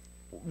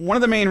 one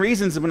of the main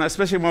reasons,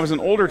 especially when I was an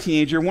older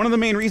teenager, one of the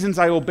main reasons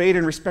I obeyed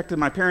and respected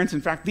my parents,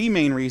 in fact, the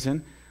main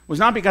reason, was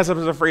not because I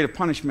was afraid of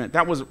punishment.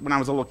 That was when I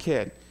was a little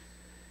kid.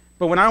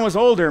 But when I was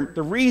older,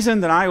 the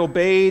reason that I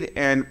obeyed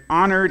and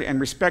honored and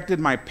respected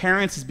my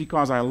parents is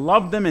because I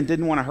loved them and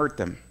didn't want to hurt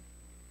them.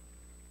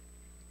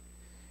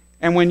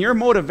 And when your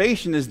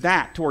motivation is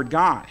that toward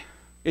God,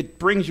 it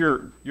brings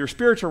your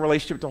spiritual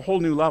relationship to a whole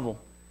new level,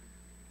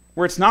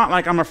 where it's not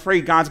like I'm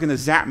afraid God's going to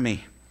zap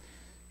me.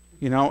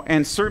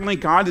 And certainly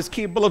God is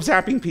capable of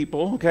zapping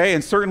people, okay?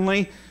 And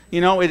certainly,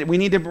 we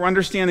need to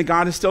understand that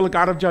God is still a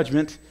God of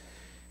judgment.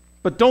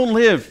 But don't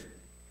live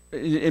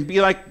and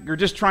be like you're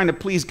just trying to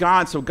please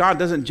God so God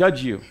doesn't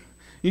judge you.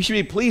 You should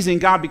be pleasing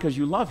God because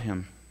you love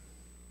him.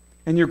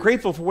 And you're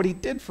grateful for what he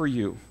did for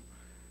you.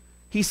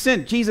 He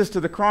sent Jesus to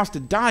the cross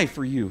to die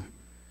for you.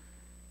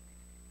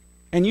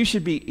 And you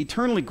should be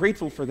eternally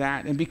grateful for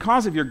that. And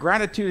because of your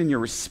gratitude and your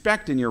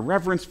respect and your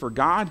reverence for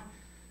God,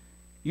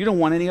 You don't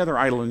want any other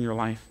idol in your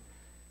life.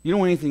 You don't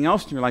want anything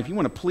else in your life. You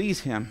want to please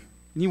him,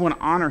 and you want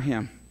to honor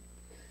him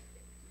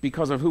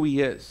because of who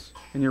he is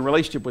and your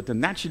relationship with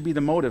him. That should be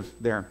the motive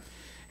there.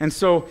 And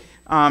so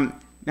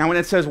now when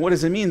it says, what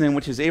does it mean then,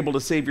 which is able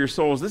to save your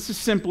souls? This is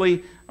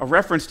simply a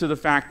reference to the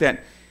fact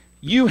that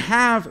you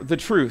have the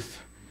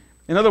truth.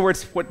 In other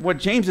words, what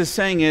James is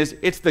saying is,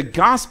 it's the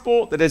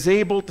gospel that is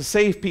able to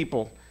save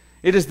people.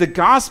 It is the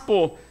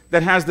gospel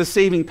that has the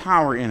saving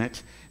power in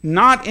it,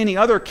 not any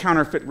other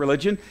counterfeit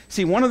religion.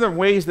 See, one of the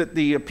ways that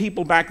the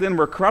people back then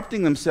were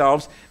corrupting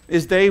themselves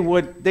is they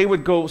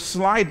would go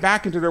slide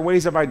back into their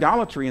ways of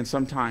idolatry, and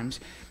sometimes.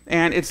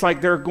 And it's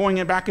like they're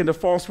going back into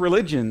false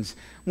religions.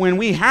 When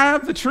we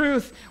have the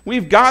truth,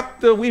 we've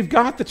got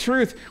the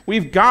truth.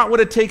 We've got what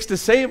it takes to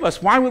save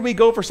us. Why would we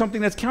go for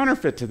something that's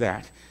counterfeit to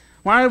that?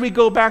 Why would we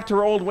go back to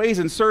our old ways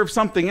and serve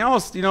something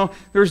else? You know,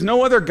 there's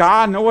no other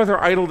God, no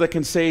other idol that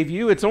can save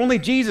you. It's only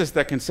Jesus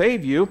that can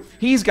save you.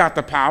 He's got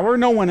the power.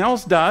 No one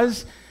else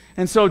does.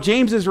 And so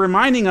James is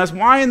reminding us,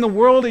 why in the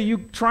world are you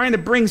trying to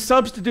bring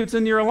substitutes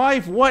into your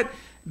life? What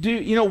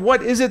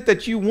is it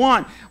that you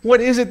want?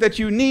 What is it that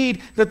you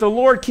need that the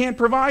Lord can't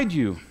provide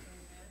you?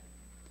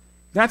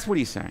 That's what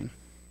he's saying.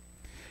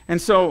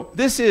 And so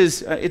this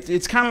is,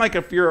 it's kind of like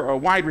if you're a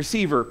wide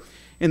receiver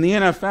in the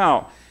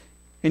NFL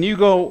and you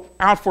go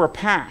out for a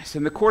pass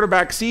and the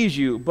quarterback sees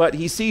you, but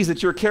he sees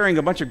that you're carrying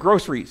a bunch of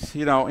groceries,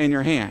 in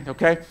your hand,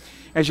 okay,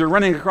 as you're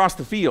running across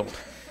the field.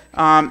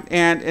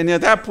 And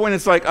at that point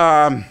it's like,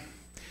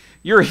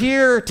 you're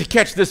here to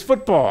catch this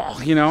football,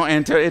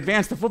 and to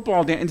advance the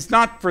football. And it's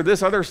not for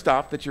this other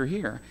stuff that you're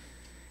here.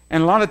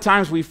 And a lot of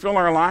times we fill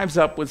our lives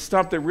up with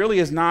stuff that really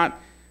is not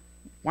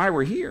why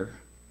we're here.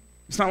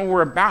 It's not what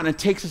we're about, and it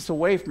takes us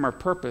away from our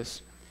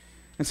purpose.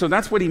 And so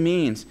that's what he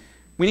means.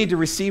 We need to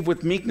receive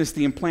with meekness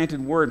the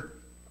implanted word,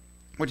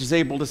 which is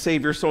able to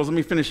save your souls. Let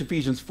me finish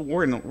Ephesians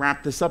 4 and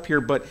wrap this up here.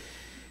 But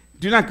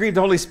do not grieve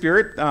the Holy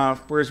Spirit,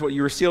 whereas what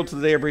you were sealed to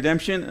the day of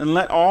redemption, and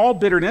let all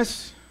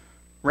bitterness,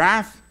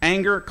 wrath,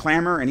 anger,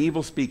 clamor, and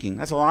evil speaking.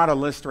 That's a lot of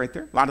lists right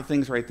there, a lot of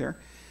things right there.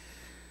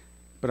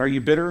 But are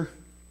you bitter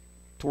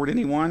toward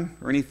anyone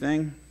or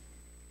anything?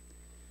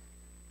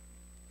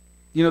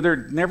 There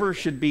never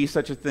should be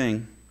such a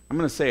thing, I'm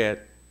going to say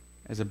it,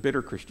 as a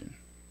bitter Christian.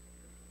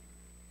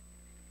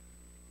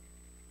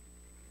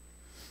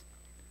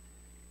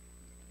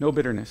 No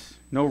bitterness,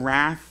 no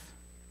wrath,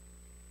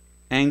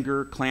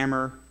 anger,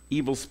 clamor,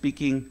 evil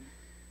speaking.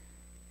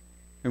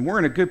 And we're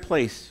in a good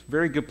place,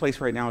 very good place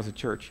right now as a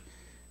church.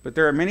 But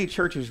there are many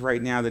churches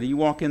right now that you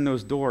walk in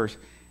those doors,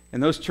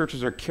 and those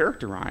churches are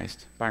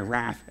characterized by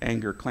wrath,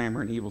 anger,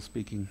 clamor, and evil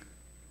speaking.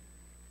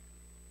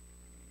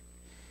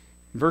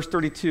 Verse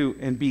 32,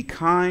 and be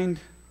kind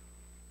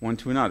one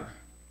to another.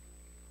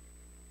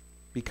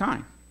 Be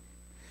kind.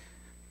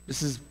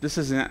 This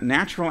is a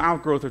natural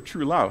outgrowth of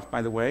true love,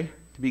 by the way.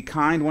 To be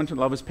kind one to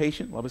another. Love is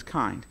patient, love is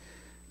kind.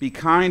 Be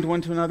kind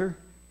one to another,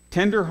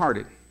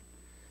 tender-hearted.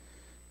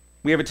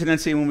 We have a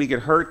tendency when we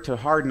get hurt to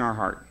harden our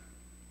heart.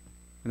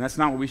 And that's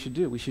not what we should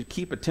do. We should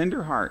keep a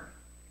tender heart.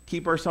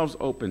 Keep ourselves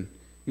open.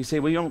 You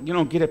say, well, you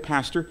don't get it,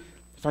 Pastor.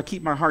 If I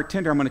keep my heart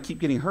tender, I'm going to keep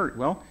getting hurt.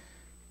 Well,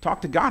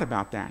 talk to God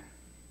about that.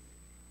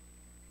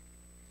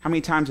 How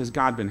many times has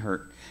God been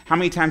hurt? How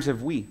many times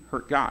have we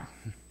hurt God?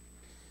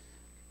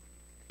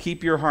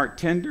 Keep your heart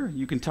tender.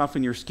 You can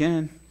toughen your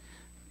skin,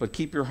 but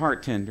keep your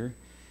heart tender.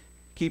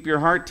 Keep your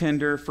heart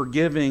tender,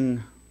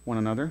 forgiving one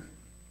another,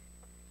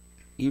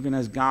 even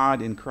as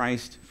God in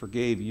Christ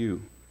forgave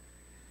you.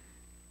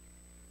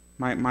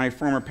 My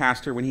former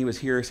pastor, when he was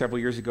here several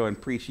years ago and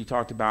preached, he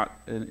talked about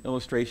an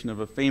illustration of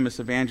a famous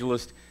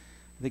evangelist.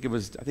 I think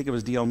it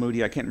was D.L.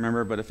 Moody, I can't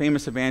remember, but a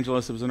famous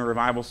evangelist that was in a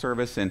revival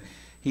service, and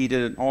he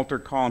did an altar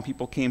call, and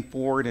people came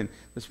forward, and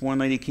this one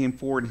lady came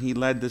forward, and he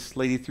led this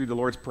lady through the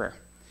Lord's Prayer.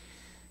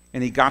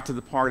 And he got to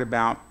the part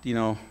about,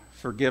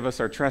 forgive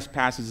us our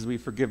trespasses as we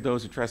forgive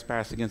those who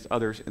trespass against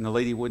others, and the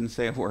lady wouldn't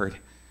say a word.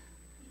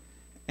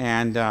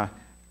 And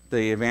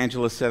the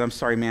evangelist said, I'm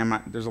sorry,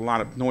 ma'am, there's a lot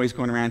of noise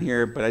going around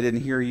here, but I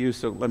didn't hear you,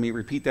 so let me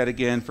repeat that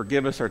again.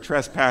 Forgive us our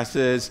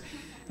trespasses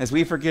as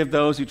we forgive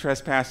those who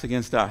trespass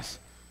against us.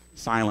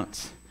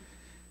 Silence.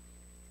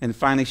 And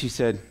finally she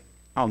said,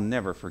 I'll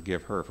never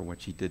forgive her for what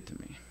she did to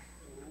me.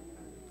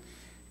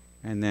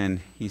 And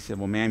then he said,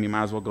 well, ma'am, you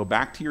might as well go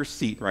back to your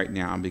seat right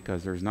now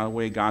because there's no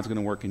way God's going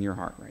to work in your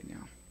heart right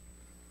now.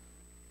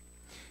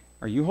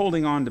 Are you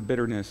holding on to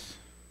bitterness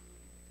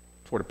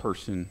toward a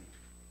person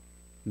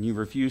and you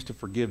refuse to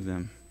forgive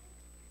them?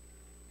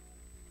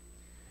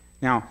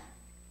 Now,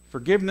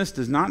 forgiveness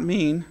does not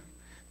mean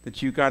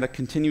that you got to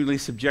continually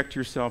subject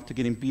yourself to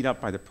getting beat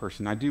up by the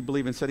person. I do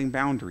believe in setting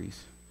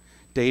boundaries.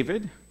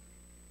 David,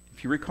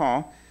 if you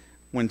recall,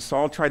 when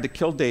Saul tried to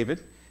kill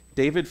David,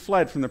 David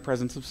fled from the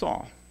presence of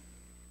Saul.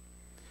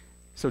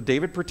 So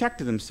David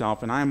protected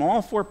himself, and I am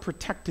all for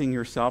protecting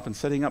yourself and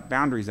setting up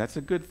boundaries. That's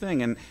a good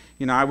thing. And,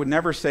 I would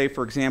never say,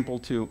 for example,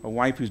 to a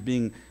wife who's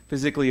being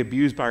physically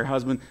abused by her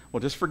husband,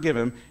 well, just forgive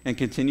him and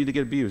continue to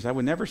get abused. I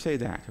would never say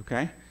that,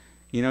 okay?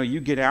 you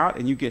get out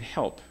and you get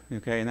help,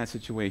 okay, in that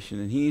situation,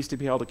 and he needs to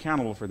be held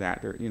accountable for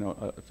that.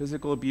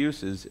 Physical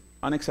abuse is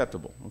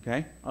unacceptable,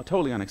 okay,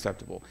 totally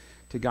unacceptable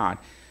to God.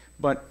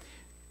 But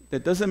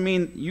that doesn't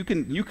mean you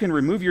can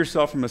remove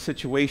yourself from a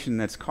situation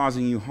that's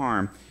causing you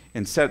harm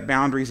and set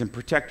boundaries and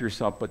protect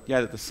yourself, but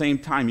yet at the same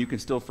time you can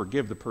still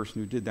forgive the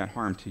person who did that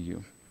harm to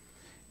you.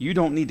 You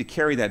don't need to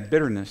carry that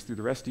bitterness through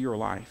the rest of your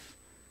life.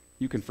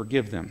 You can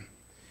forgive them.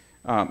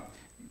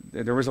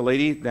 There was a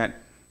lady that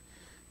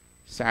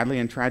sadly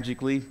and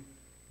tragically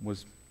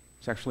was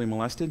sexually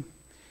molested,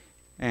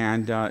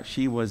 and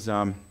she was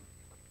a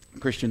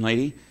Christian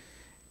lady,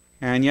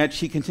 and yet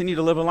she continued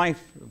to live a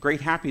life of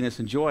great happiness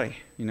and joy.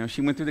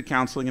 She went through the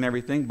counseling and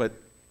everything, but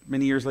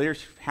many years later,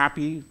 she's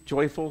happy,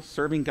 joyful,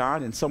 serving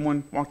God, and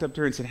someone walked up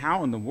to her and said,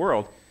 "How in the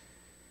world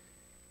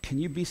can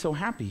you be so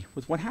happy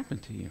with what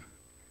happened to you?"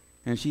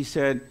 And she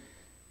said,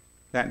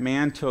 "That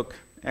man took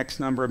X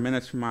number of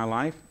minutes from my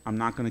life. I'm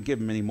not going to give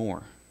him any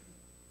more."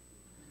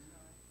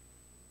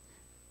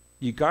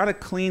 You got to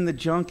clean the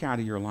junk out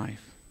of your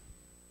life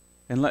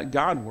and let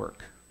God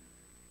work.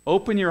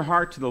 Open your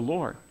heart to the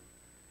Lord.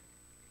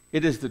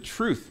 It is the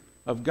truth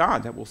of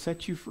God that will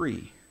set you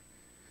free.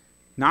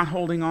 Not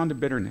holding on to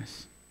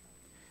bitterness.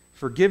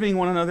 Forgiving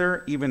one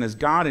another even as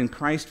God in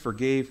Christ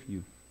forgave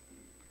you.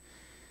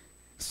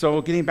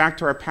 So getting back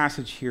to our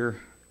passage here,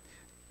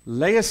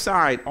 lay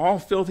aside all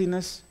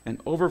filthiness and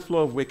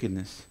overflow of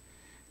wickedness.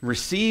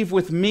 Receive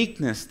with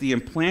meekness the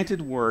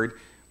implanted word,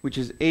 which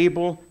is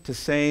able to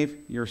save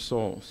your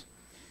souls.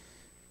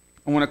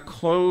 I want to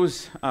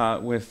close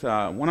with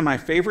one of my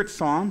favorite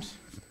Psalms.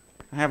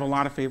 I have a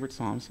lot of favorite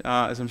Psalms,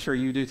 as I'm sure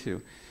you do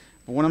too.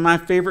 But one of my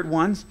favorite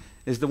ones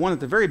is the one at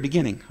the very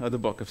beginning of the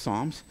book of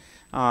Psalms.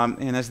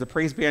 And as the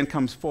praise band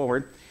comes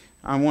forward,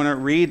 I want to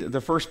read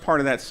the first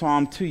part of that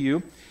psalm to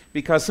you,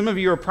 because some of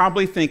you are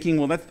probably thinking,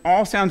 well, that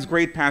all sounds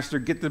great, Pastor.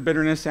 Get the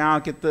bitterness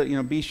out,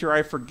 be sure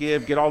I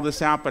forgive, get all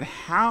this out, but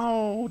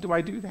how do I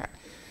do that?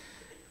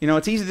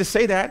 It's easy to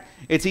say that.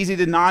 It's easy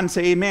to nod and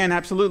say amen,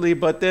 absolutely,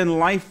 but then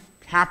life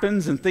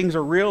happens and things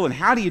are real, and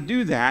how do you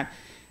do that?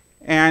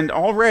 And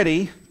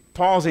already,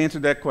 Paul's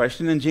answered that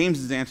question, and James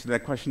has answered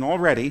that question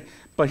already,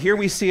 but here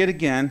we see it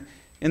again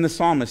in the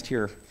psalmist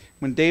here,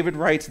 when David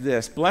writes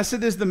this: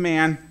 "Blessed is the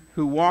man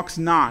who walks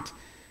not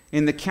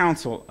in the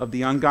counsel of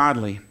the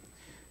ungodly,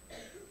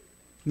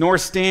 nor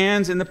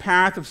stands in the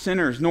path of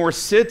sinners, nor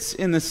sits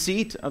in the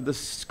seat of the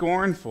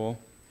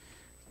scornful,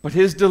 but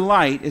his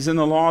delight is in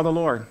the law of the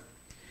Lord.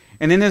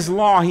 And in his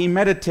law he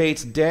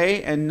meditates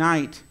day and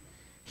night.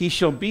 He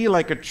shall be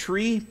like a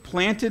tree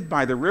planted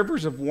by the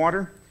rivers of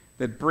water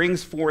that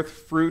brings forth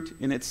fruit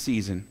in its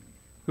season,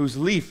 whose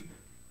leaf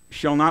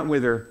shall not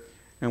wither,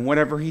 and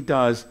whatever he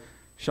does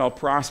shall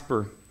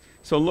prosper."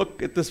 So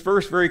look at this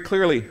verse very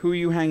clearly. Who are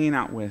you hanging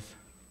out with?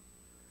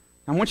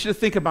 I want you to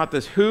think about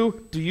this.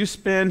 Who do you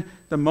spend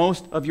the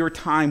most of your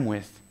time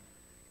with?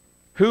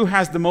 Who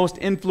has the most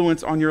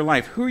influence on your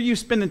life? Who are you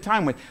spending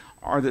time with?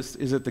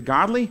 Is it the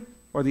godly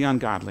or the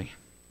ungodly?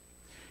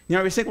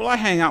 You think, well, I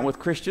hang out with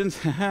Christians.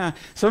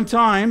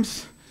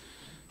 Sometimes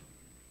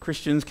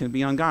Christians can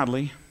be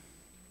ungodly.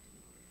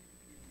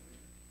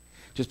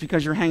 Just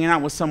because you're hanging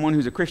out with someone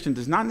who's a Christian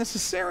does not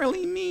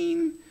necessarily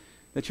mean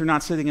that you're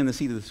not sitting in the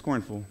seat of the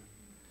scornful.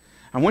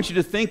 I want you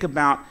to think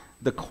about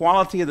the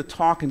quality of the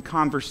talk and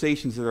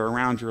conversations that are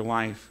around your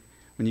life.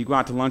 When you go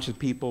out to lunch with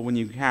people, when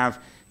you have,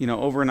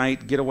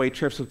 overnight getaway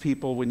trips with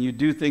people, when you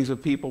do things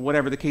with people,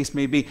 whatever the case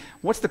may be,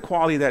 what's the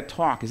quality of that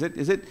talk? Is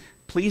it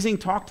pleasing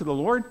talk to the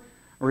Lord,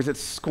 or is it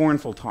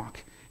scornful talk?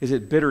 Is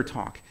it bitter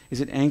talk?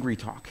 Is it angry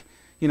talk?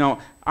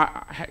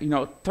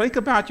 Think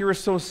about your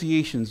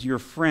associations, your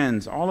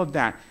friends, all of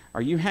that.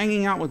 Are you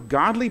hanging out with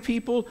godly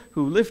people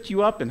who lift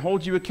you up and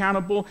hold you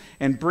accountable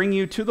and bring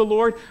you to the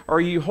Lord? Or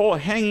are you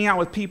hanging out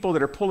with people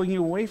that are pulling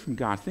you away from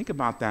God? Think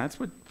about that. That's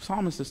what the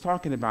psalmist is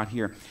talking about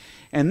here.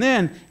 And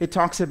then it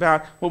talks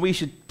about what we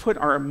should put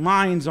our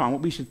minds on,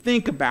 what we should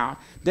think about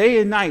day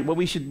and night, what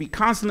we should be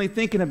constantly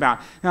thinking about.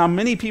 Now,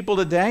 many people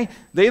today,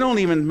 they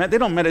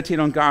don't meditate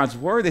on God's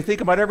word. They think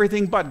about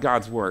everything but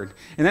God's word.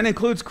 And that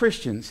includes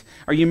Christians.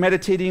 Are you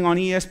meditating on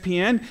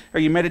ESPN? Are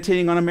you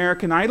meditating on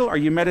American Idol? Are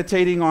you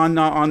meditating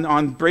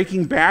on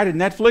Breaking Bad and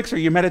Netflix? Are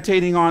you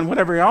meditating on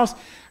whatever else?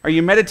 Are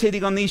you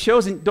meditating on these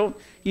shows? And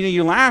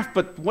you laugh,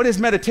 but what is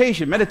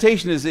meditation?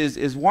 Meditation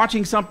is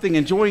watching something,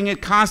 enjoying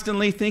it,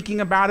 constantly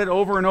thinking about it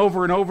over and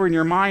over and over in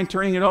your mind,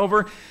 turning it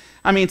over.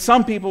 I mean,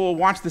 some people will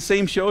watch the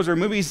same shows or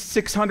movies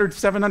 600,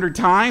 700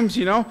 times,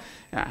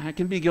 I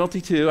can be guilty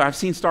too. I've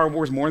seen Star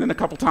Wars more than a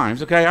couple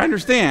times, okay? I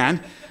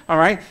understand, all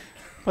right?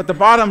 But the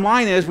bottom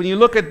line is, when you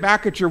look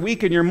back at your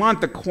week and your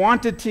month, the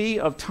quantity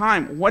of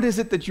time, what is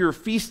it that you're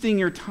feasting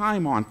your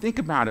time on? Think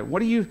about it.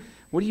 What are you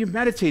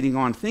meditating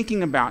on,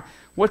 thinking about?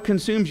 What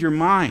consumes your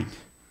mind?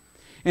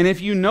 And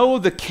if you know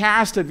the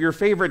cast of your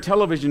favorite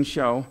television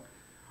show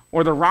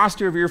or the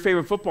roster of your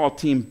favorite football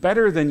team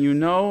better than you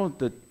know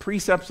the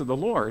precepts of the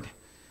Lord,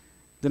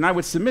 then I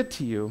would submit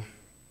to you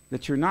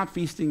that you're not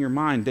feasting your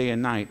mind day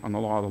and night on the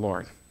law of the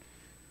Lord,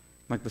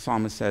 like the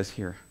psalmist says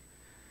here.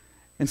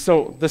 And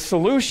so the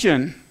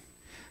solution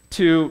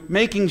to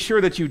making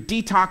sure that you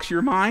detox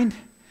your mind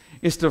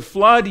is to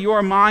flood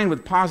your mind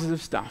with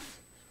positive stuff,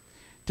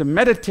 to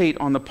meditate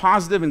on the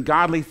positive and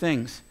godly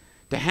things,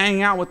 to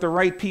hang out with the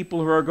right people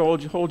who are going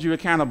to hold you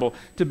accountable,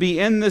 to be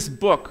in this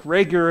book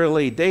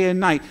regularly, day and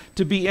night,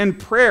 to be in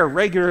prayer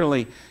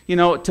regularly,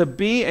 to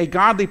be a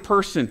godly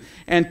person,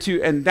 and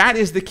that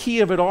is the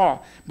key of it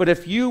all. But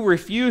if you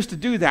refuse to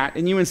do that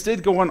and you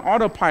instead go on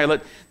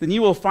autopilot, then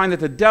you will find that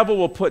the devil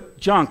will put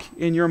junk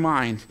in your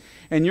mind,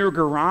 and your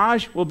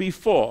garage will be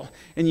full,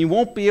 and you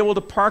won't be able to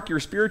park your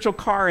spiritual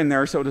car in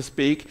there, so to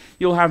speak.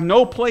 You'll have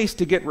no place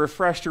to get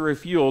refreshed or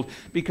refueled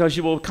because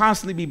you will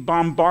constantly be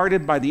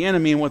bombarded by the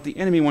enemy and what the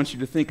enemy wants you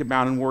to think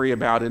about and worry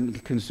about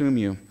and consume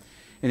you.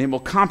 And it will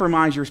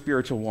compromise your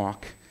spiritual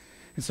walk.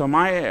 And so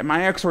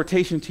my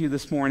exhortation to you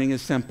this morning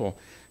is simple.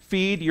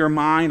 Feed your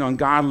mind on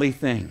godly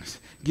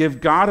things.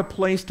 Give God a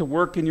place to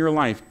work in your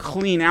life.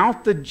 Clean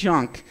out the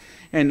junk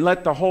and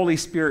let the Holy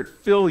Spirit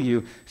fill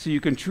you so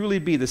you can truly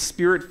be the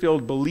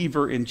Spirit-filled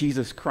believer in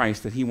Jesus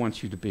Christ that He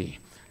wants you to be.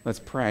 Let's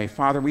pray.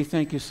 Father, we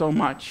thank you so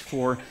much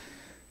for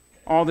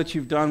all that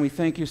you've done. We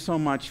thank you so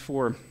much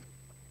for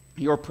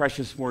your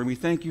precious word. We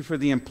thank you for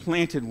the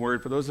implanted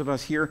word. For those of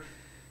us here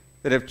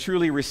that have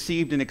truly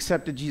received and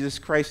accepted Jesus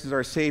Christ as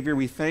our Savior,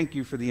 we thank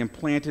you for the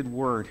implanted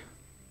word,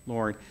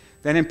 Lord.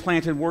 That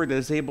implanted word that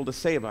is able to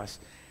save us.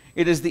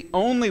 It is the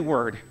only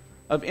word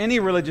of any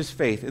religious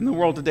faith in the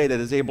world today that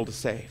is able to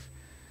save.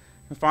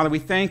 And Father, we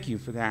thank you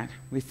for that.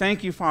 We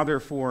thank you, Father,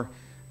 for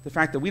the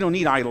fact that we don't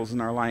need idols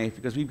in our life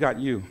because we've got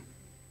you.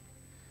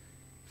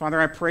 Father,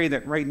 I pray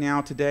that right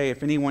now, today,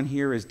 if anyone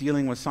here is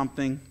dealing with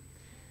something,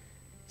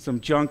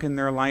 some junk in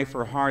their life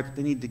or heart that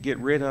they need to get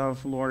rid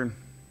of, Lord,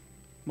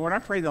 I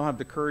pray they'll have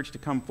the courage to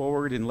come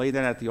forward and lay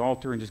that at the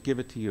altar and just give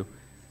it to you.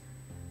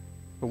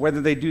 But whether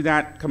they do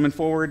that coming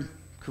forward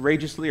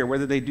courageously or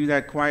whether they do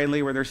that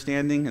quietly where they're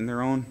standing in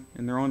their own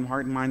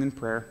heart and mind in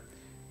prayer,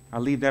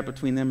 I'll leave that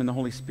between them and the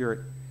Holy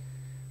Spirit.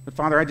 But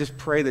Father, I just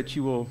pray that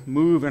you will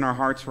move in our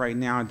hearts right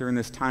now during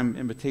this time of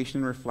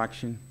invitation and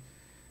reflection.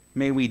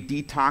 May we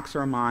detox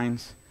our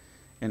minds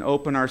and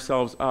open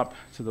ourselves up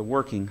to the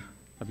working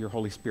of your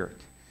Holy Spirit.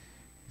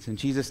 It's in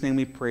Jesus' name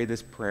we pray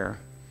this prayer.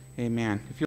 Amen.